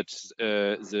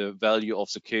the value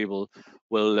of the cable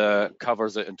will cover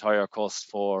the entire cost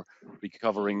for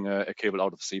recovering a cable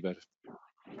out of the seabed.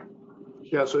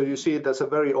 Yeah, so you see it as a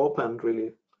very open,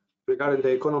 really, regarding the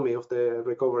economy of the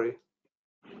recovery.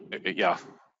 Yeah,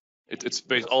 it's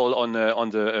based all on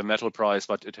the metal price,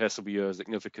 but it has to be a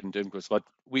significant increase. But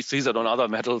we see that on other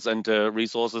metals and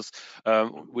resources.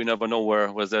 We never know where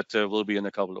that will be in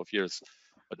a couple of years.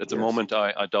 But at the moment,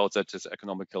 I doubt that it's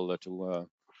economical to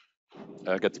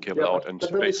get the cable out. And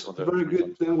that is very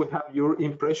good. Then we have your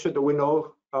impression that we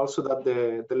know also that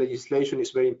the legislation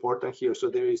is very important here. So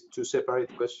there is two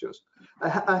separate questions.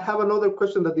 I have another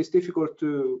question that is difficult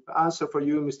to answer for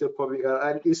you, Mr. Poppinga,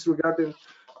 and is regarding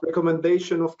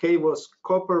recommendation of cables,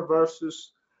 copper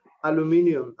versus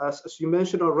aluminium. As you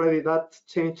mentioned already, that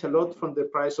changed a lot from the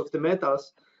price of the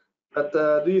metals. But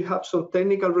do you have some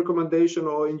technical recommendation,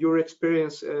 or in your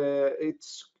experience,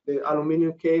 it's the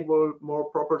aluminium cable more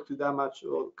proper to damage,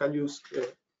 or can you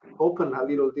open a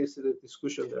little this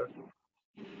discussion there?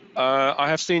 I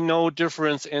have seen no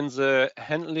difference in the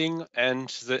handling and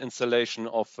the installation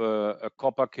of a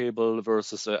copper cable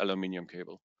versus an aluminium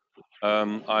cable.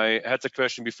 I had the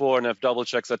question before, and I've double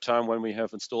checked that time when we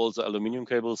have installed the aluminium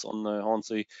cables on the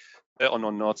Hornsea, on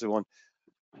Nordsee one.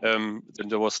 Then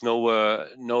there was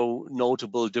no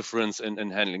notable difference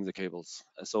in handling the cables.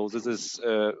 So this is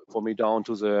for me down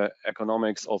to the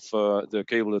economics of the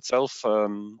cable itself,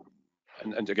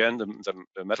 and again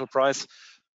the metal price.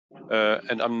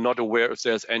 And I'm not aware if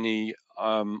there's any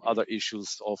other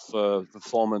issues of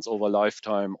performance over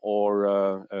lifetime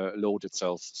or load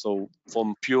itself. So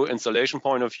from pure installation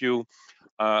point of view,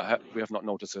 we have not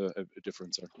noticed a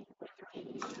difference there.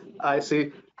 I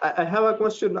see. I have a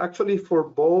question actually for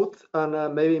both,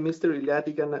 and maybe Mr.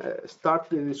 Iliatti can start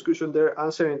the discussion there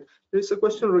answering. There is a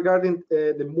question regarding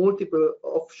the multiple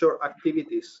offshore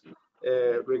activities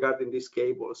regarding these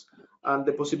cables and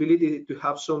the possibility to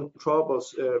have some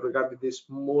troubles regarding these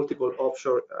multiple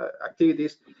offshore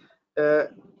activities.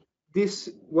 This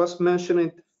was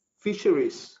mentioning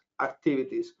fisheries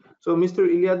activities. So, Mr.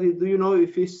 Iliatti, do you know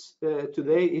if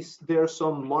today is there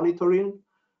some monitoring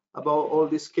about all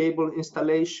this cable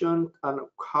installation, and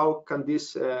how can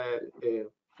this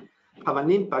have an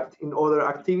impact in other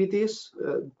activities?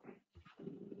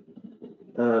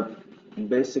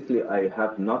 Basically, I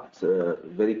have not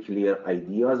very clear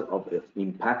ideas of the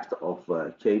impact of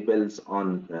cables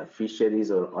on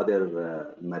fisheries or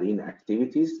other marine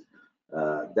activities.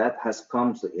 That has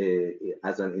come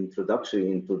as an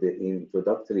introductory into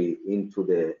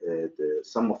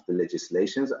some of the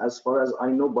legislations, as far as I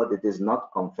know, but it is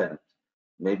not confirmed.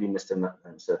 Maybe Mr.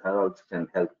 Harold can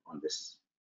help on this.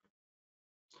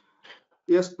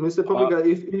 Yes, Mr. Popiga,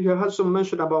 if you had some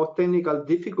mention about technical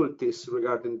difficulties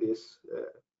regarding this.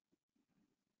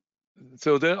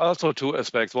 So there are also two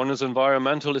aspects. One is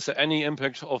environmental. Is there any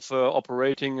impact of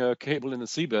operating a cable in the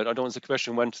seabed? I don't know if the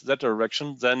question went that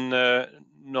direction. Then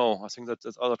no, I think that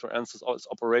there's other answers as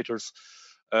operators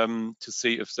to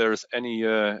see if there is any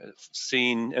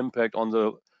seen impact on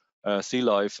the sea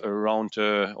life around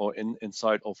or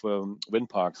inside of wind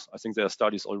parks. I think there are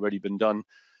studies already been done.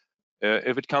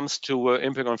 If it comes to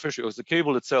impact on fisheries, the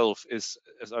cable itself is,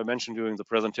 as I mentioned during the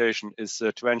presentation, is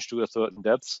trenched to a certain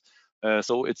depth.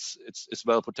 So it's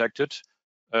well protected.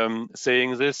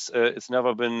 Saying this, it's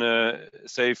never been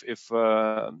safe if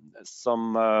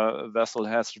some vessel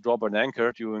has to drop an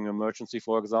anchor during an emergency,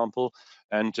 for example,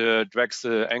 and drags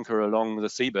the anchor along the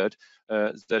seabed,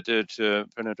 that it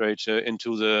penetrates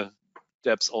into the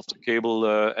depths of the cable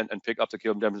and pick up the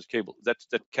cable, damage the cable. That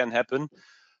can happen,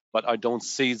 but I don't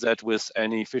see that with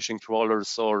any fishing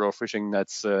trawlers or fishing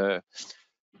nets.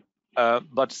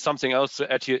 But something else to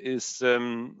add here is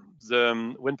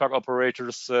the wind park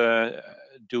operators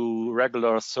do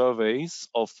regular surveys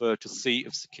of to see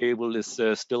if the cable is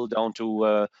still down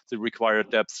to the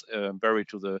required depth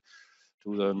buried into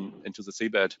the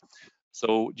seabed.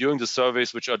 So during the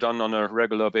surveys, which are done on a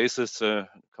regular basis, a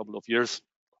couple of years,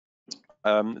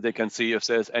 they can see if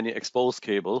there's any exposed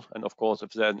cable, and of course,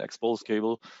 if there's an exposed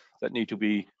cable, that need to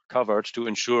be covered to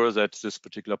ensure that this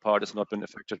particular part has not been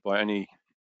affected by any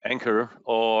anchor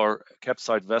or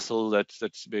capsized vessel that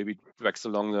maybe drags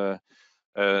along the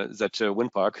that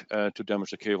wind park to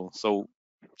damage the cable. So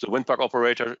the wind park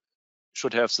operator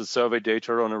should have the survey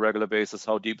data on a regular basis.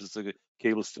 How deep is the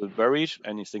cable still buried?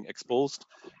 Anything exposed?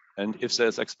 And if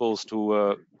there's exposed,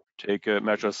 to take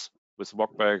measures with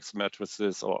rock bags,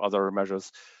 mattresses, or other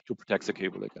measures to protect the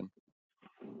cable again.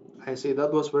 I see,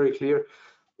 that was very clear.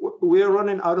 We are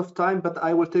running out of time, but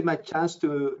I will take my chance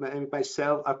to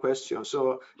myself a question.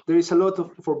 So there is a lot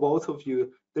of, for both of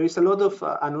you, there is a lot of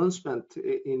announcement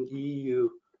in EU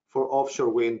for offshore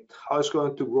wind, how it's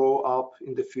going to grow up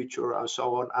in the future and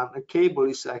so on. And cable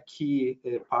is a key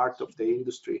part of the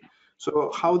industry.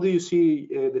 So how do you see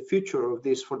the future of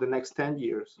this for the next 10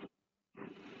 years?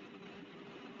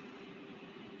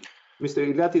 Mr.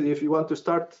 Igliati, if you want to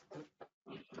start.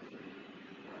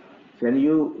 Can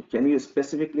you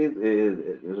specifically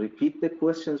repeat the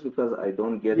questions, because I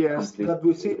don't get it completely. Yes, that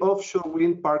we see offshore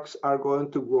wind parks are going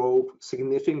to grow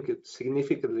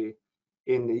significantly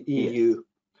in the EU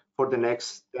for the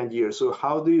next 10 years. So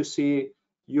how do you see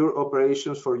your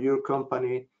operations for your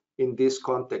company in this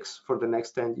context for the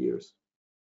next 10 years?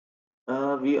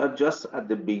 We are just at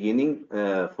the beginning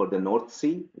for the North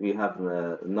Sea. We have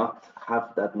not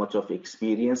have that much of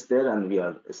experience there, and we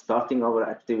are starting our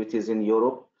activities in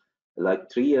Europe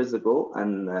like 3 years ago,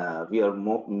 and we are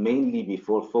mainly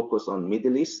before focus on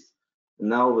Middle East.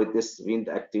 Now with this wind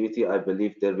activity, I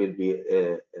believe there will be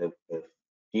a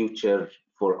future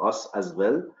for us as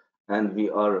well, and we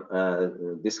are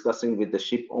discussing with the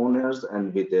ship owners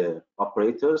and with the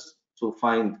operators to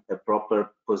find a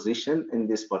proper position in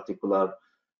this particular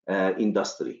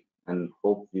industry, and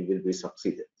hope we will be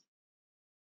succeeded.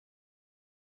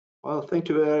 Well, thank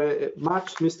you very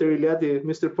much, Mr. Igliati.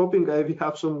 Mr. Popiga, if you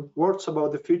have some words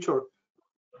about the future.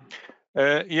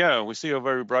 Yeah, we see a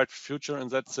very bright future in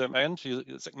that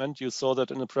segment. You saw that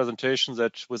in the presentation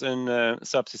that within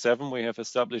Subsea 7 we have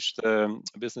established a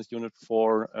business unit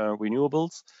for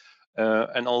renewables,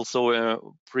 and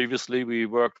also previously we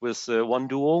worked with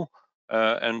OneDuo,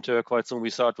 and quite soon we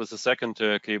start with the second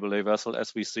cable lay vessel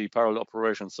as we see parallel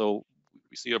operations. So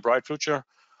we see a bright future.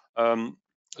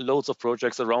 Loads of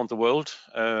projects around the world,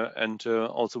 and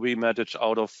also we manage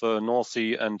out of North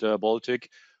Sea and Baltic,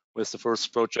 with the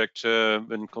first project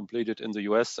been completed in the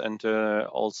US and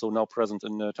also now present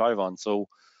in Taiwan. So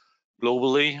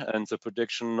globally, and the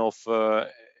prediction of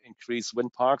increased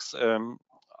wind parks,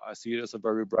 I see it as a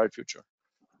very bright future.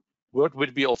 What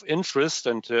would be of interest,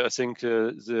 and I think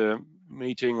the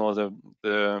meeting or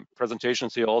the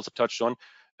presentations here also touched on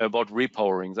about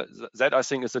repowering. That I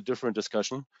think is a different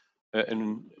discussion.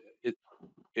 And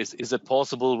is it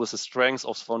possible with the strength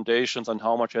of foundations and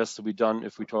how much has to be done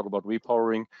if we talk about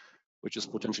repowering, which is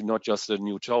potentially not just a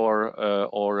new tower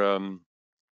or a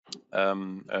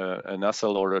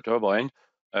nacelle or a turbine.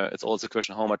 It's also a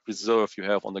question how much reserve you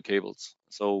have on the cables.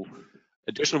 So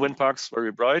additional wind parks,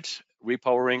 very bright.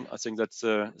 Repowering, I think that's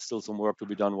still some work to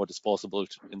be done, what is possible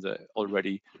in the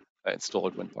already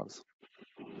installed wind parks.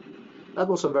 That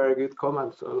was a very good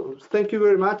comment. So thank you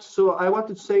very much. So I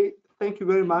wanted to say thank you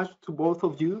very much to both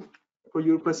of you for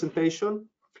your presentation.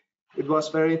 It was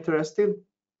very interesting,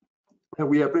 and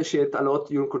we appreciate a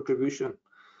lot your contribution.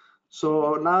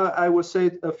 So now I will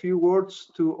say a few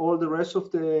words to all the rest of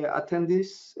the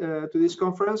attendees to this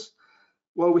conference.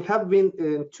 Well, we have been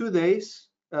in 2 days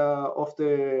of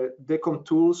the DECOM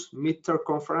Tools Midterm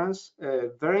Conference.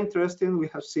 Very interesting. We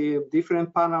have seen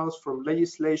different panels from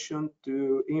legislation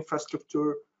to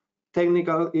infrastructure,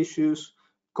 technical issues,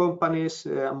 companies,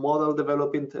 model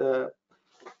developing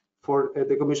for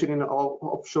the commissioning of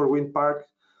offshore wind park.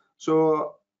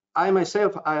 So I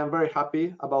myself, I am very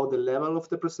happy about the level of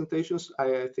the presentations.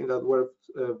 I think that were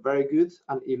very good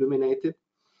and illuminated.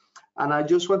 And I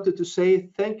just wanted to say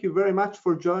thank you very much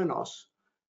for joining us.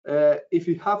 If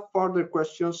you have further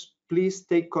questions, please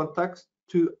take contact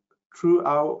through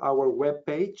our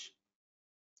webpage,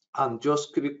 and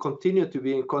just continue to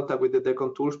be in contact with the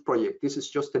DECOM Tools project. This is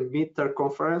just a midterm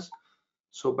conference,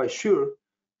 so by sure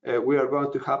we are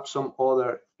going to have some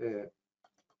other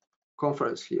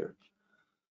conference here.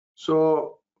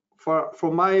 So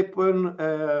from my point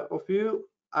of view,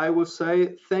 I will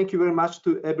say thank you very much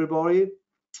to everybody,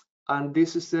 and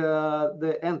this is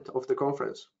the end of the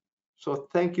conference. So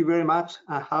thank you very much,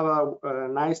 and have a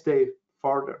nice day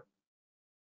further.